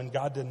garden when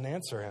God didn't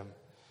answer him.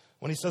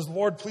 When he says,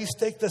 Lord, please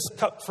take this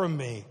cup from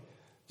me.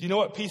 Do you know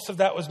what piece of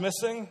that was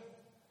missing?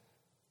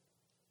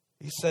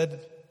 He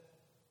said,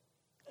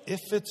 if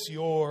it's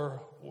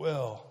your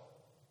will,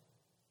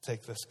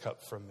 take this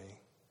cup from me.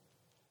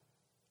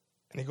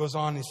 And he goes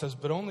on, he says,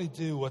 but only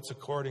do what's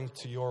according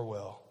to your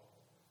will.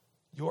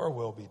 Your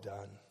will be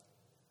done.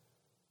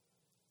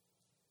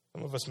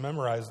 Some of us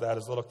memorized that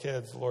as little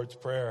kids, the Lord's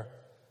Prayer.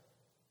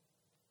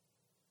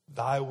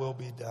 Thy will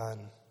be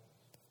done.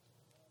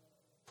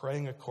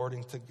 Praying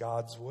according to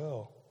God's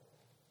will.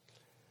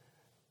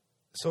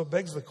 So it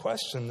begs the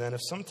question then,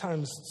 if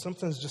sometimes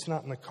something's just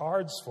not in the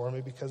cards for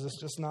me because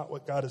it's just not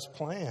what God has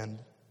planned,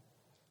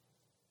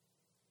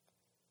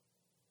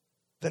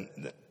 then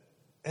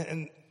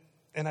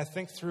and I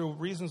think through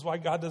reasons why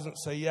God doesn't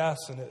say yes,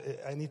 and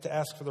I need to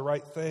ask for the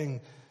right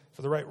thing,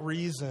 for the right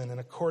reason, and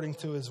according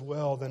to his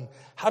will, then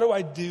how do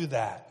I do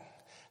that?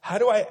 How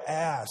do I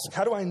ask?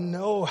 How do I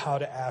know how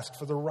to ask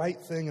for the right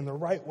thing in the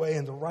right way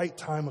in the right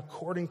time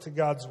according to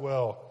God's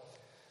will?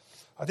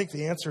 I think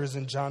the answer is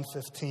in John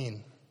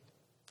 15.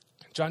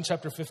 John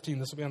chapter 15,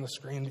 this will be on the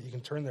screen, but you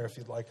can turn there if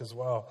you'd like as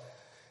well.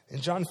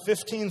 In John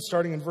 15,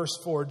 starting in verse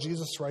 4,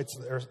 Jesus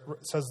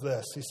says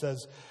this. He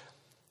says,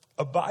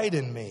 abide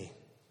in me,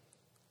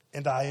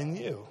 and I in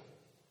you.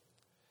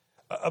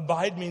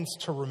 Abide means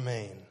to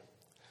remain.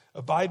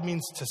 Abide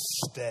means to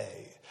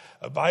stay.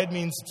 Abide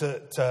means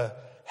to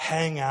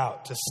hang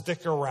out, to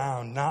stick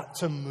around, not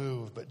to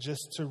move, but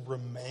just to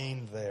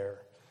remain there.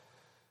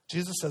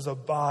 Jesus says,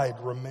 abide,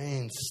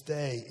 remain,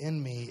 stay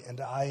in me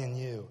and I in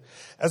you.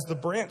 As the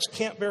branch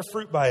can't bear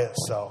fruit by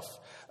itself,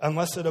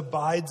 unless it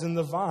abides in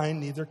the vine,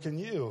 neither can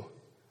you,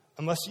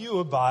 unless you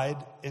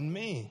abide in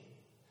me.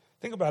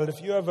 Think about it.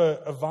 If you have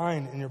a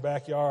vine in your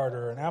backyard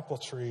or an apple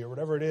tree or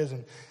whatever it is,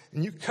 and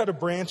you cut a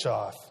branch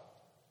off,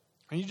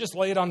 and you just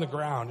lay it on the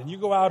ground, and you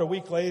go out a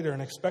week later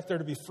and expect there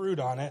to be fruit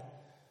on it,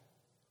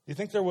 you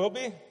think there will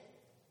be?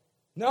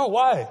 No,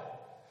 why?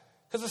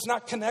 Because it's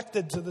not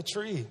connected to the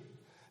tree.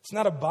 It's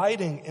not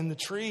abiding in the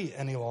tree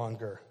any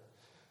longer.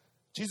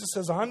 Jesus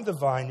says, I'm the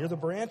vine, you're the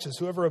branches.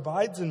 Whoever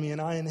abides in me and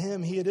I in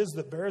him, he it is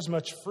that bears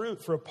much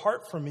fruit. For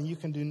apart from me, you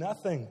can do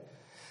nothing.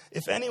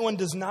 If anyone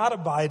does not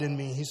abide in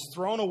me, he's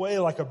thrown away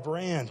like a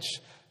branch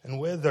and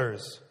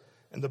withers.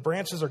 And the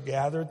branches are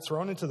gathered,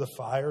 thrown into the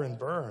fire, and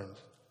burned.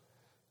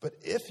 But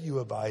if you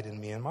abide in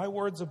me and my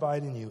words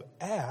abide in you,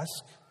 ask,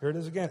 here it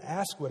is again,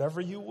 ask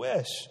whatever you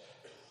wish,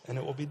 and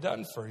it will be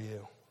done for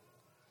you.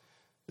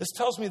 This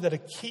tells me that a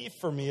key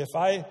for me, if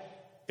I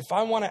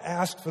want to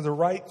ask for the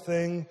right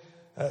thing,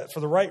 for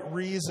the right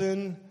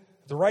reason,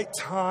 the right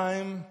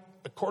time,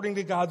 according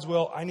to God's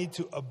will, I need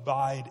to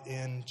abide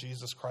in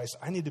Jesus Christ.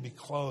 I need to be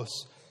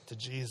close to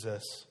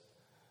Jesus.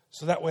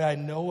 So that way I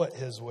know what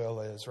his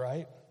will is,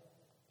 right?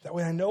 That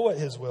way I know what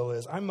his will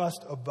is. I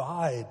must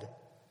abide.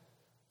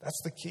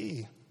 That's the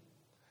key.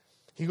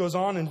 He goes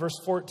on in verse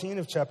 14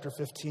 of chapter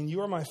 15,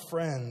 you are my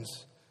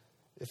friends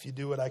if you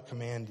do what I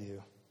command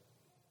you.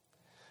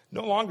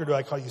 No longer do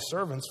I call you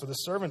servants, for the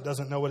servant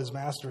doesn't know what his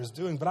master is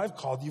doing, but I've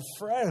called you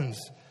friends.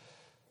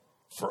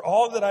 For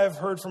all that I have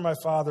heard from my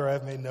Father, I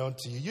have made known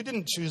to you. You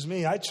didn't choose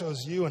me, I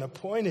chose you and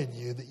appointed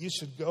you that you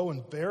should go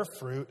and bear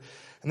fruit,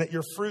 and that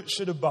your fruit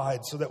should abide,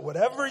 so that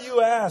whatever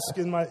you ask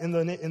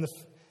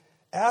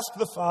ask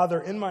the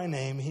Father in my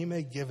name, he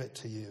may give it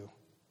to you.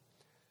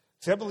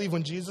 See, I believe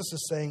when Jesus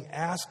is saying,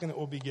 ask and it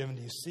will be given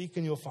to you, seek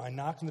and you'll find,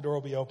 knock and the door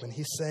will be open,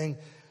 he's saying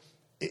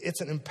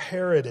it's an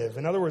imperative.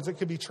 In other words, it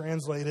could be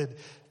translated,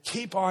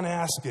 keep on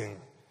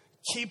asking,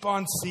 keep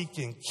on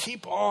seeking,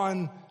 keep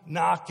on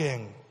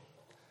knocking.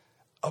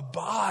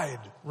 Abide,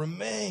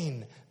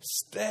 remain,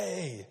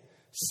 stay.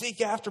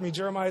 Seek after me,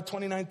 Jeremiah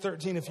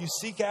 29:13. If you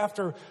seek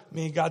after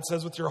me, God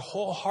says, with your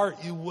whole heart,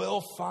 you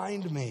will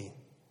find me.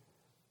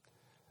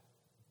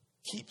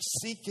 Keep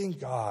seeking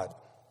God.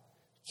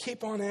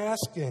 Keep on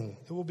asking,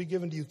 it will be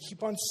given to you.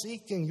 Keep on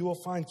seeking, you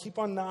will find. Keep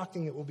on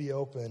knocking, it will be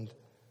opened.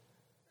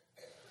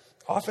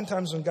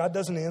 Oftentimes when God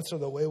doesn't answer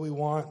the way we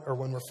want, or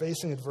when we're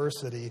facing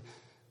adversity,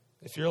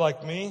 if you're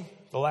like me,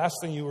 the last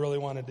thing you really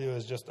want to do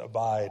is just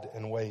abide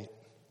and wait.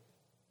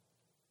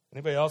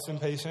 Anybody else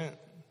impatient?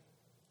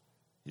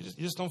 You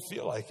just don't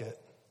feel like it.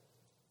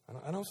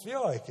 I don't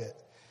feel like it.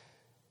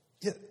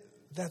 Yet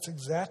that's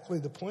exactly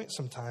the point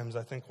sometimes,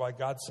 I think, why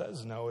God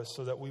says no, is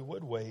so that we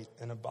would wait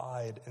and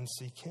abide and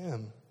seek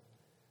him.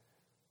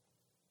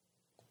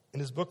 In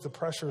his book, The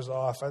Pressure's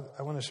Off,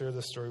 I want to share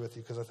this story with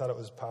you because I thought it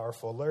was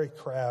powerful. Larry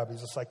Crabb,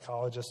 he's a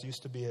psychologist,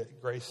 used to be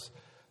at Grace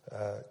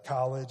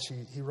College.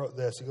 He wrote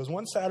this. He goes,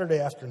 one Saturday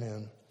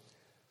afternoon,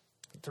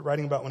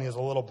 writing about when he was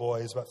a little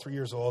boy, he's about 3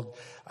 years old,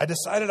 I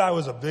decided I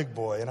was a big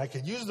boy and I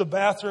could use the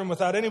bathroom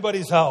without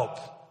anybody's help.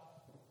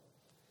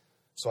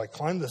 So I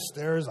climbed the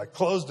stairs, I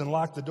closed and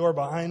locked the door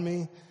behind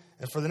me,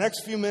 and for the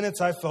next few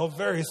minutes I felt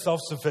very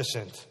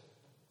self-sufficient.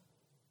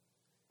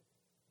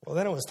 Well,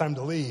 then it was time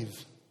to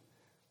leave.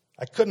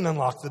 I couldn't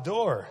unlock the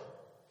door.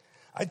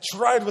 I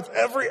tried with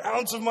every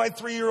ounce of my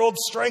 3-year-old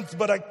strength,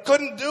 but I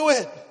couldn't do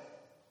it.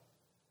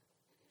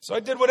 So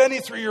I did what any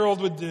 3-year-old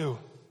would do.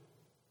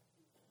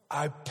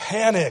 I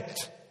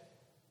panicked.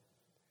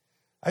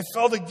 I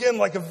felt again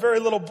like a very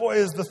little boy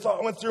as the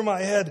thought went through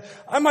my head,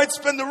 I might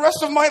spend the rest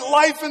of my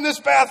life in this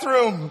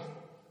bathroom.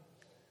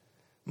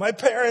 My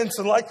parents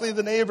and likely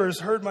the neighbors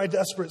heard my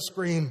desperate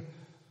scream.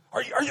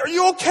 Are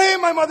you okay?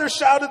 My mother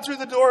shouted through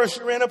the door as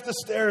she ran up the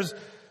stairs.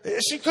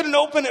 She couldn't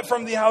open it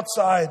from the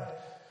outside.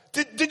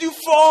 Did you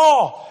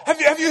fall? Have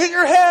you hit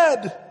your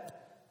head?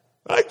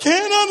 I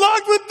can't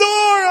unlock the door,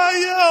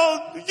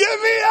 I yelled.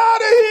 Get me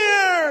out of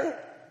here.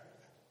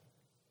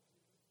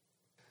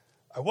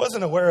 I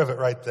wasn't aware of it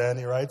right then,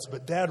 he writes,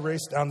 but Dad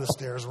raced down the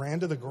stairs,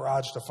 ran to the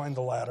garage to find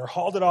the ladder,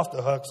 hauled it off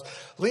the hooks,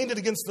 leaned it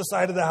against the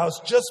side of the house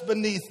just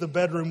beneath the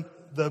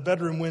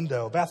bathroom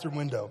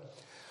window.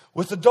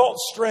 With adult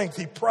strength,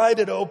 he pried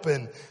it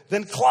open,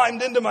 then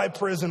climbed into my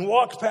prison,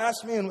 walked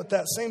past me, and with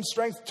that same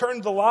strength,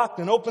 turned the lock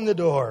and opened the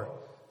door.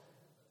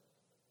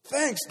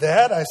 Thanks,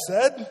 Dad, I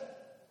said,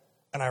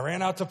 and I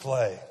ran out to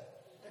play.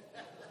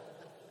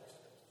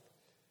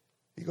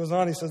 He goes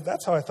on, he says,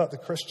 that's how I thought the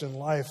Christian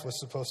life was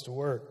supposed to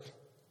work.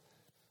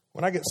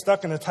 When I get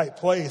stuck in a tight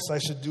place, I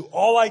should do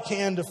all I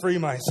can to free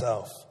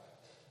myself.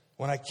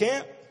 When I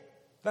can't,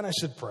 then I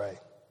should pray.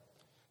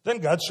 Then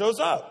God shows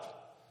up.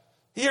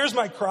 He hears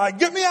my cry,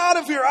 get me out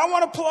of here, I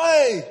want to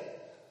play,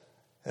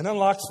 and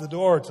unlocks the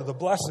door to the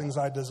blessings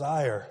I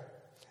desire.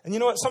 And you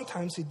know what?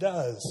 Sometimes he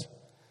does.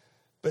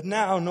 But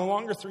now, no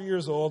longer 3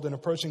 years old and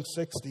approaching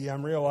 60,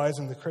 I'm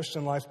realizing the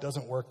Christian life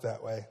doesn't work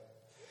that way.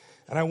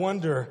 And I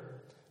wonder,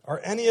 are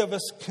any of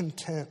us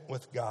content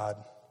with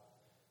God?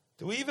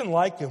 Do we even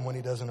like him when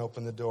he doesn't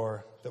open the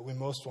door that we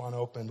most want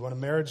opened? When a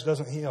marriage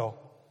doesn't heal?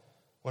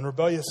 When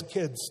rebellious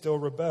kids still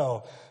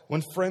rebel?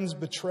 When friends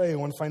betray?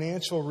 When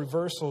financial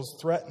reversals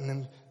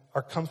threaten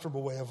our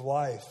comfortable way of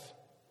life?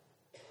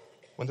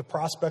 When the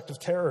prospect of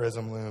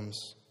terrorism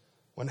looms?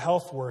 When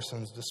health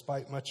worsens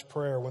despite much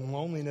prayer? When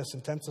loneliness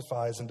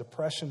intensifies and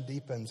depression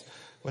deepens?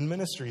 When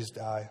ministries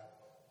die?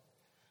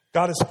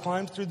 God has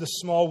climbed through the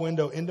small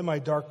window into my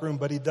dark room,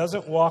 but he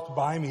doesn't walk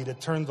by me to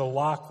turn the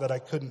lock that I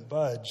couldn't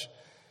budge.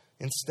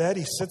 Instead,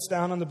 he sits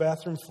down on the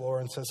bathroom floor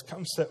and says,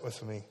 "Come sit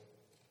with me."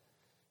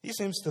 He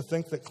seems to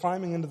think that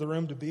climbing into the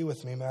room to be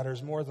with me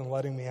matters more than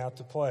letting me out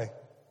to play.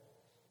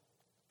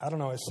 I don't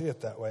know, I see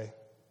it that way.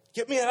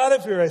 "Get me out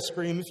of here," I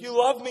scream. "If you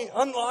love me,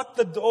 unlock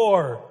the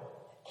door."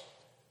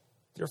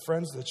 Dear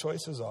friends, the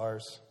choice is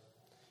ours.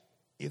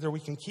 Either we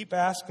can keep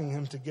asking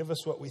him to give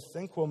us what we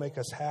think will make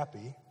us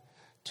happy,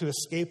 to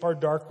escape our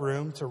dark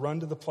room, to run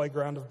to the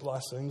playground of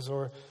blessings,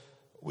 or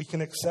we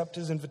can accept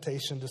his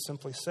invitation to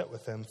simply sit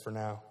with him for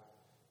now,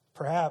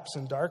 perhaps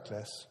in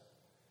darkness,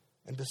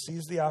 and to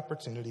seize the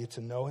opportunity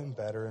to know him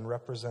better and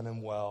represent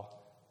him well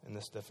in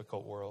this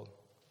difficult world.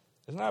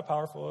 Isn't that a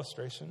powerful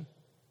illustration?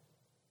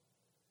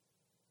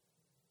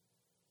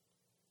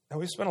 Now,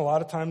 we spent a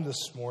lot of time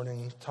this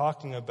morning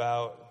talking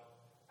about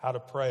how to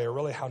pray, or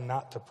really how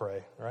not to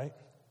pray, right?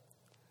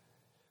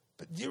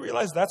 But do you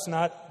realize that's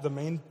not the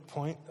main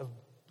point of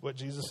what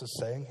Jesus is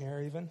saying here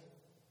even?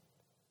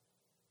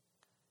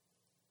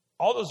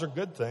 All those are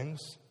good things.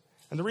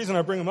 And the reason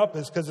I bring them up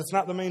is because it's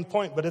not the main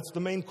point, but it's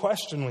the main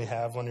question we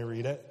have when you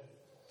read it.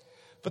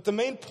 But the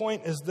main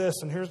point is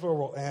this, and here's where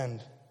we'll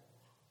end.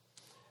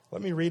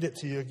 Let me read it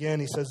to you again.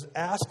 He says,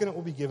 "Ask and it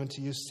will be given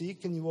to you.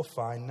 Seek and you will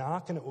find.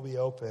 Knock and it will be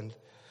opened.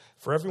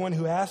 For everyone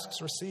who asks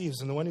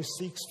receives, and the one who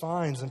seeks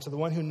finds, and to the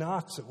one who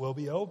knocks it will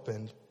be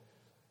opened.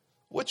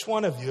 Which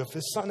one of you, if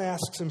his son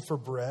asks him for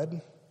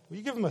bread, will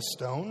you give him a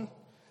stone?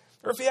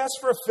 Or if he asks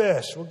for a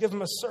fish, will give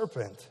him a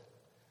serpent?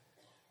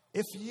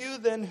 If you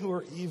then who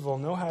are evil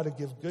know how to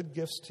give good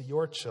gifts to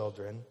your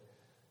children,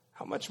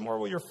 how much more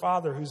will your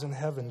Father who's in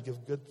heaven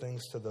give good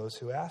things to those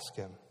who ask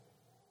him?"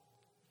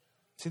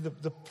 See,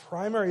 the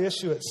primary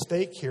issue at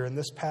stake here in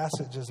this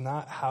passage is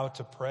not how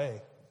to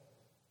pray.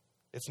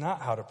 It's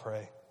not how to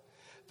pray.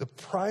 The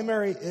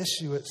primary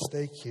issue at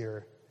stake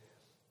here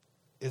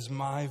is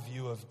my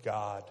view of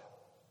God.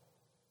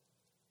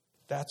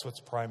 That's what's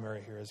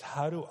primary here, is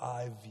how do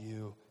I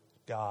view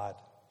God,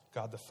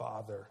 God the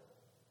Father?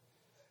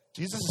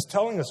 Jesus is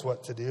telling us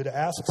what to do, to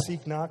ask,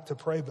 seek, knock, to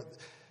pray,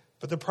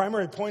 but the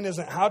primary point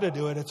isn't how to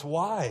do it, it's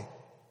why.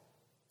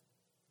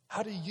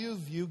 How do you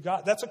view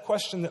God? That's a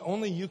question that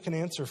only you can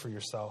answer for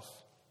yourself.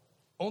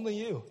 Only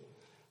you.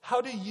 How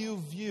do you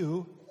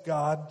view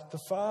God the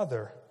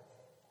Father?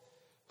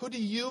 Who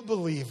do you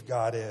believe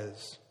God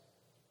is?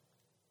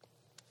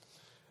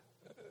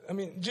 I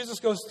mean, Jesus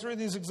goes through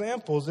these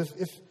examples.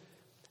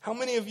 How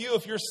many of you,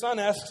 if your son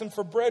asks him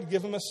for bread,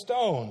 give him a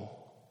stone?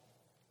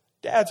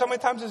 Dads, how many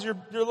times has your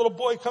little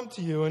boy come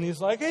to you and he's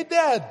like, "Hey,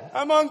 Dad,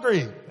 I'm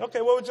hungry."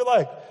 "Okay, what would you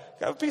like?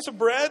 Can I have a piece of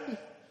bread?"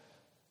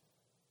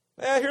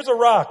 "Yeah, here's a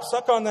rock.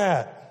 Suck on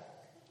that."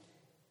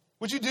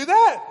 Would you do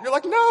that? You're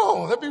like,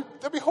 "No,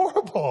 that'd be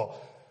horrible."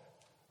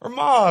 Or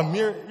mom,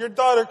 your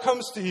daughter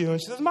comes to you and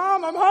she says,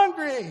 "Mom, I'm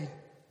hungry."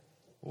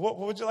 What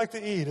would you like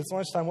to eat? It's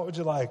lunchtime. What would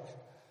you like?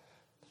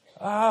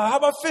 How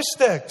about fish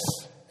sticks?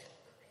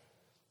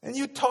 And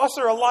you toss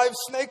her a live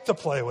snake to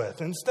play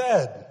with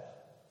instead.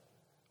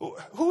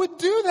 Who would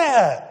do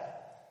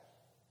that?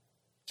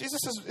 Jesus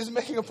is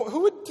making a point.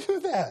 Who would do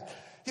that?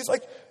 He's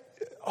like,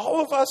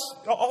 all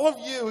of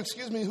you,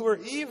 who are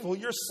evil,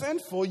 you're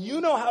sinful.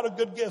 You know how to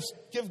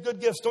give good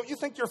gifts. Don't you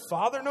think your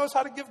Father knows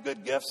how to give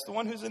good gifts? The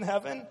one who's in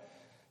heaven?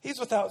 He's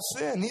without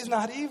sin. He's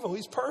not evil.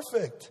 He's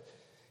perfect.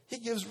 He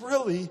gives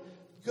really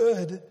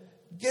good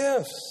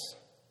gifts.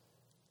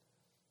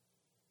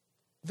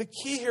 The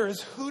key here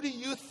is, who do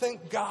you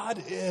think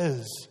God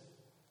is?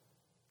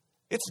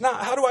 It's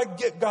not, how do I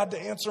get God to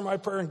answer my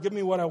prayer and give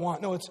me what I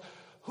want? No, it's,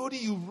 who do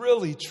you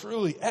really,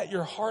 truly, at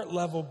your heart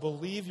level,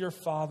 believe your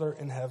Father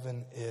in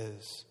heaven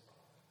is?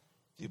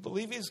 Do you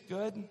believe he's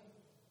good?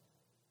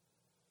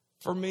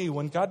 For me,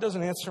 when God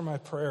doesn't answer my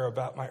prayer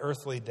about my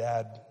earthly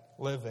dad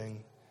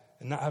living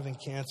and not having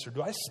cancer,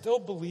 do I still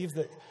believe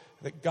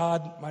that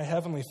God, my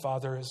heavenly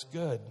Father, is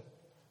good?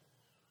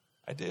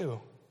 I do.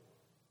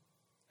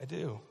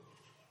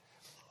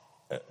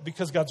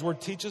 Because God's word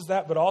teaches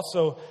that, but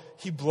also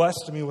he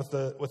blessed me with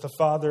a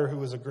father who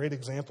was a great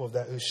example of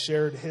that, who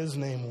shared his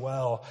name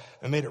well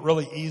and made it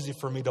really easy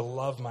for me to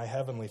love my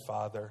heavenly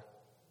Father.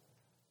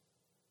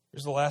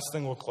 Here's the last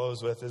thing we'll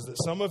close with, is that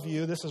some of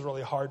you, this is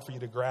really hard for you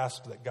to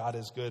grasp that God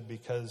is good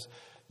because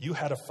you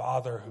had a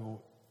father who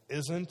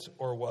isn't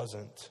or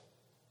wasn't.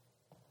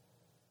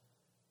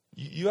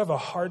 You have a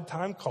hard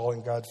time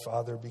calling God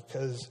Father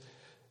because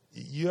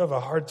you have a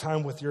hard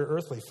time with your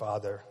earthly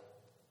father.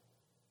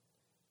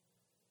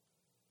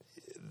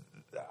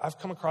 I've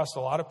come across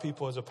a lot of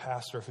people as a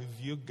pastor who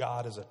view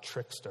God as a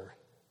trickster.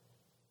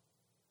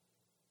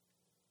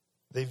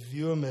 They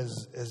view him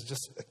as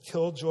just a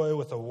killjoy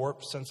with a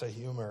warped sense of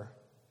humor.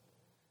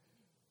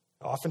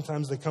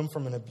 Oftentimes they come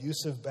from an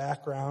abusive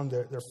background.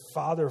 Their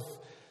father,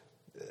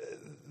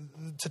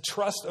 to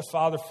trust a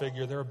father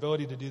figure, their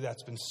ability to do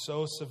that's been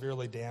so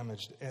severely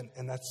damaged.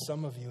 And that's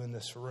some of you in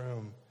this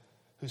room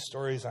whose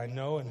stories I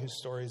know and whose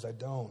stories I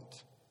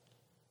don't.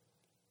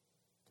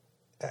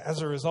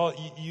 As a result,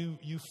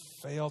 you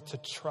fail to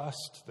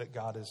trust that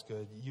God is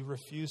good. You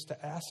refuse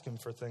to ask him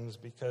for things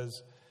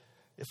because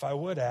if I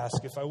would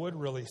ask, if I would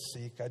really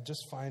seek, I'd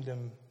just find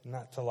him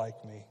not to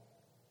like me.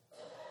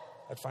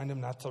 I'd find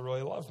him not to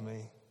really love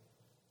me.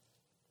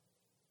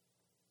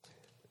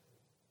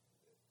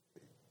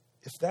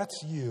 If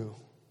that's you,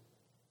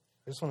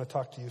 I just want to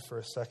talk to you for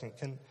a second.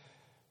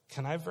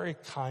 Can I very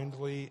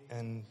kindly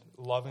and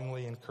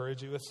lovingly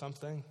encourage you with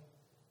something?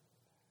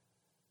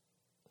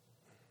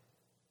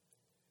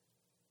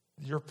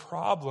 Your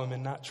problem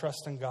in not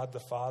trusting God the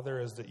Father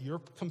is that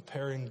you're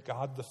comparing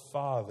God the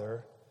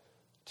Father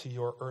to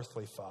your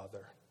earthly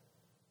father.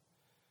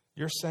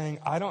 You're saying,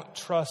 I don't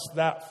trust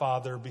that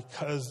father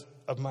because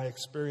of my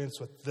experience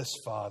with this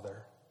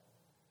father.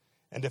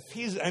 And if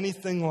he's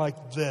anything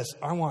like this,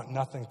 I want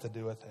nothing to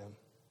do with him.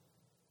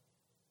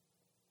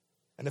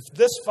 And if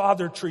this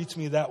father treats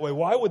me that way,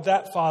 why would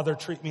that father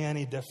treat me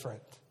any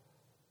different?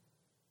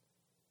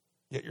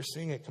 Yet you're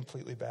seeing it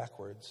completely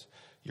backwards.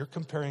 You're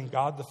comparing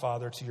God the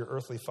Father to your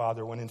earthly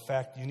father when in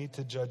fact you need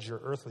to judge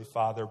your earthly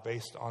father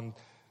based on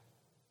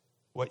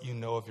what you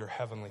know of your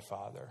heavenly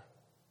Father.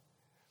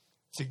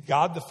 See,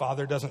 God the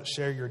Father doesn't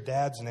share your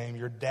dad's name.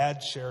 Your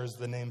dad shares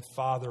the name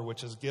Father,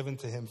 which is given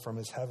to him from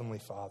his heavenly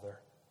Father.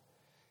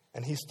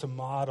 And he's to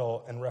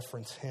model and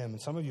reference him.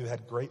 And some of you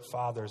had great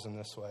fathers in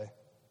this way.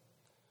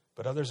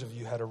 But others of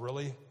you had a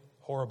really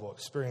horrible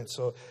experience.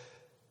 So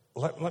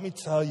let me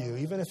tell you,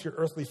 even if your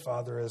earthly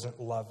father isn't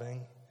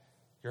loving,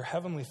 your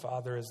heavenly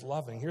Father is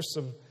loving. Here's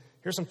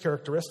some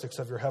characteristics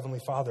of your heavenly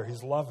Father.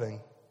 He's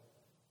loving.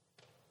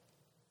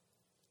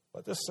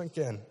 Let this sink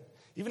in.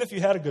 Even if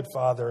you had a good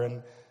father,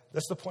 and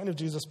that's the point of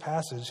Jesus'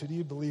 passage, who do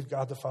you believe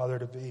God the Father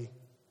to be?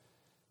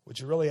 Would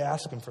you really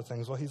ask him for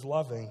things? Well, he's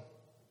loving.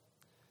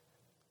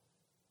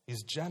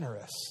 He's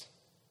generous.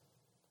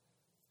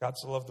 God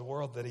so loved the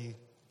world that he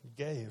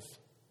gave.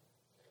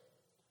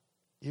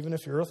 Even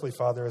if your earthly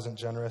father isn't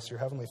generous, your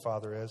heavenly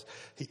Father is.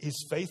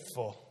 He's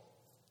faithful.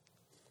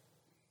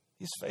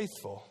 He's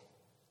faithful.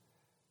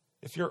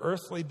 If your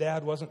earthly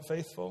dad wasn't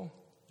faithful,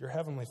 your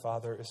heavenly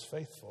Father is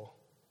faithful.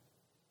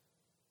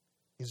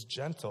 He's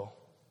gentle.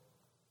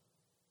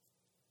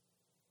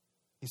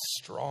 He's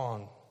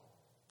strong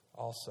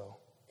also.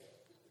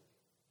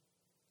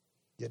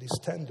 Yet he's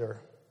tender.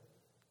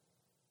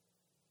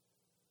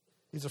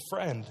 He's a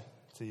friend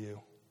to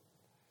you.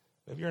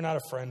 Maybe you're not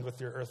a friend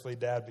with your earthly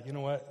dad, but you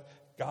know what?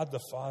 God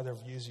the Father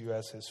views you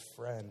as his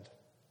friend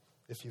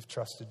if you've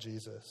trusted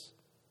Jesus.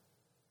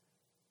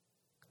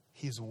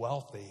 He's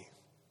wealthy.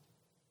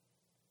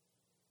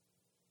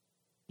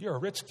 You're a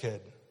rich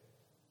kid.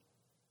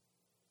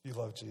 You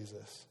love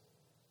Jesus.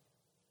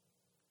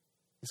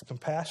 He's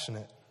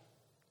compassionate.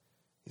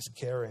 He's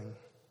caring.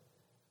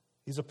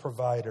 He's a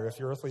provider. If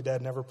your earthly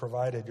dad never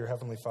provided, your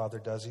heavenly Father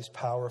does. He's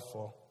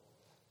powerful.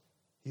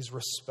 He's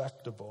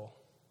respectable.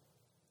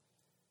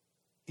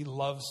 He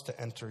loves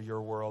to enter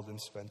your world and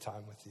spend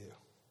time with you.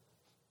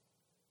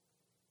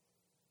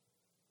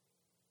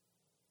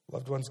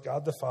 Loved ones,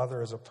 God the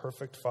Father is a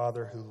perfect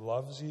Father who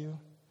loves you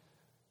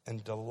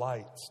and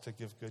delights to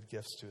give good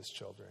gifts to his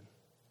children.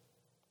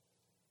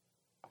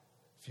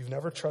 If you've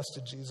never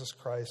trusted Jesus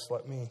Christ,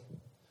 let me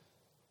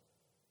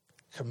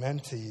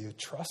commend to you,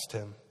 trust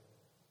him.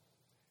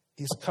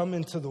 He's come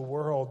into the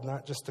world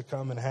not just to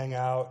come and hang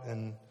out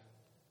and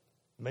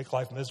make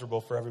life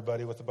miserable for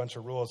everybody with a bunch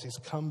of rules. He's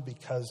come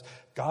because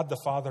God the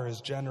Father is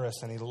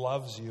generous and he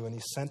loves you, and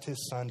he sent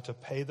his Son to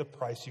pay the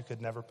price you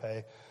could never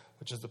pay,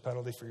 which is the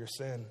penalty for your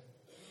sin,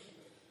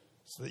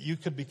 so that you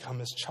could become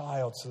his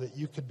child, so that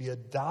you could be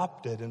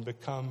adopted and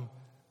become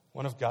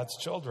one of God's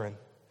children.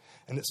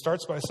 And it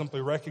starts by simply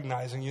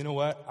recognizing, you know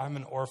what? I'm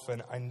an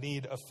orphan. I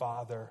need a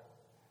father.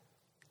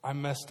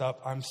 I'm messed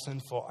up. I'm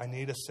sinful. I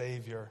need a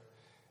Savior.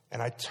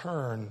 And I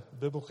turn.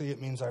 Biblically,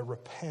 it means I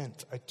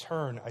repent. I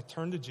turn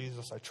to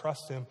Jesus. I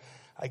trust him.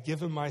 I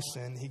give him my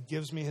sin. He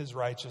gives me his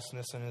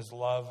righteousness and his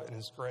love and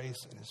his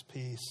grace and his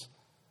peace.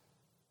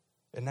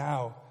 And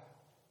now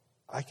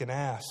I can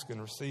ask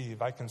and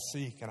receive. I can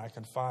seek and I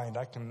can find.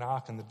 I can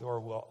knock and the door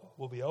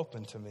will be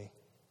open to me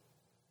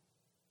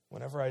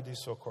whenever I do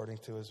so according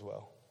to his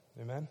will.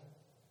 Amen?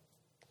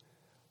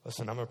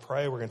 Listen, I'm going to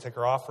pray. We're going to take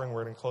our offering.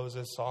 We're going to close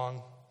this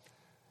song,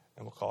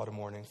 and we'll call it a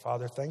morning.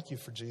 Father, thank you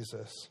for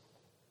Jesus.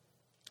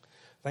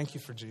 Thank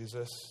you for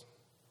Jesus.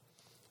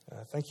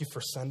 Thank you for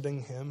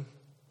sending him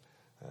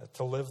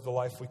to live the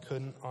life we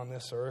couldn't on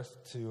this earth,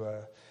 to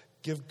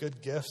give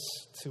good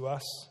gifts to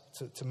us,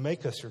 to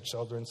make us your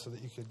children so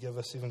that you could give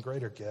us even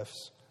greater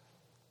gifts.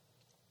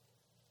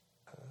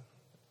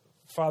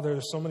 Father,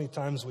 there's so many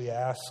times we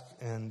ask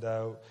and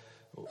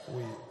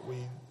we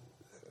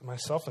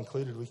myself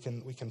included, we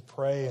can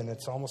pray, and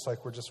it's almost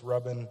like we're just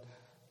rubbing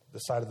the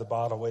side of the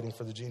bottle, waiting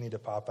for the genie to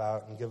pop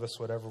out and give us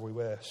whatever we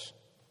wish.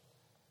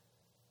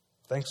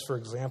 Thanks for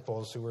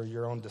examples who were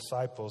your own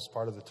disciples,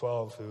 part of the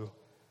 12, who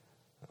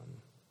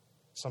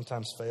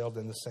sometimes failed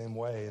in the same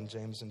way in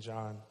James and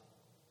John.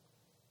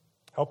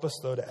 Help us,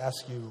 though, to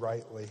ask you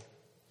rightly,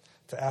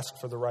 to ask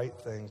for the right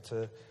thing,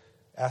 to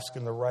ask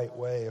in the right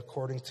way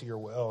according to your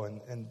will,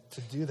 and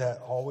to do that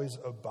always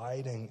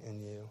abiding in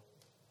you.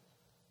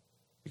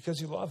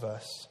 Because you love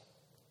us.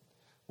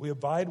 We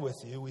abide with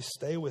you, we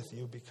stay with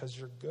you because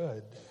you're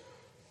good,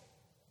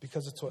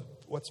 because it's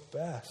what's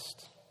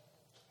best.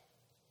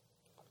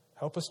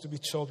 Help us to be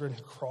children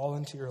who crawl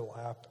into your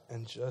lap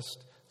and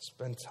just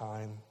spend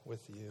time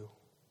with you.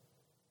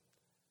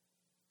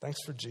 Thanks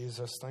for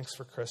Jesus. Thanks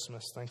for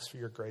Christmas. Thanks for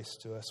your grace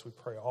to us. We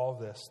pray all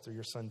this through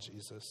your Son,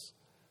 Jesus.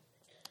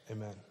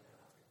 Amen.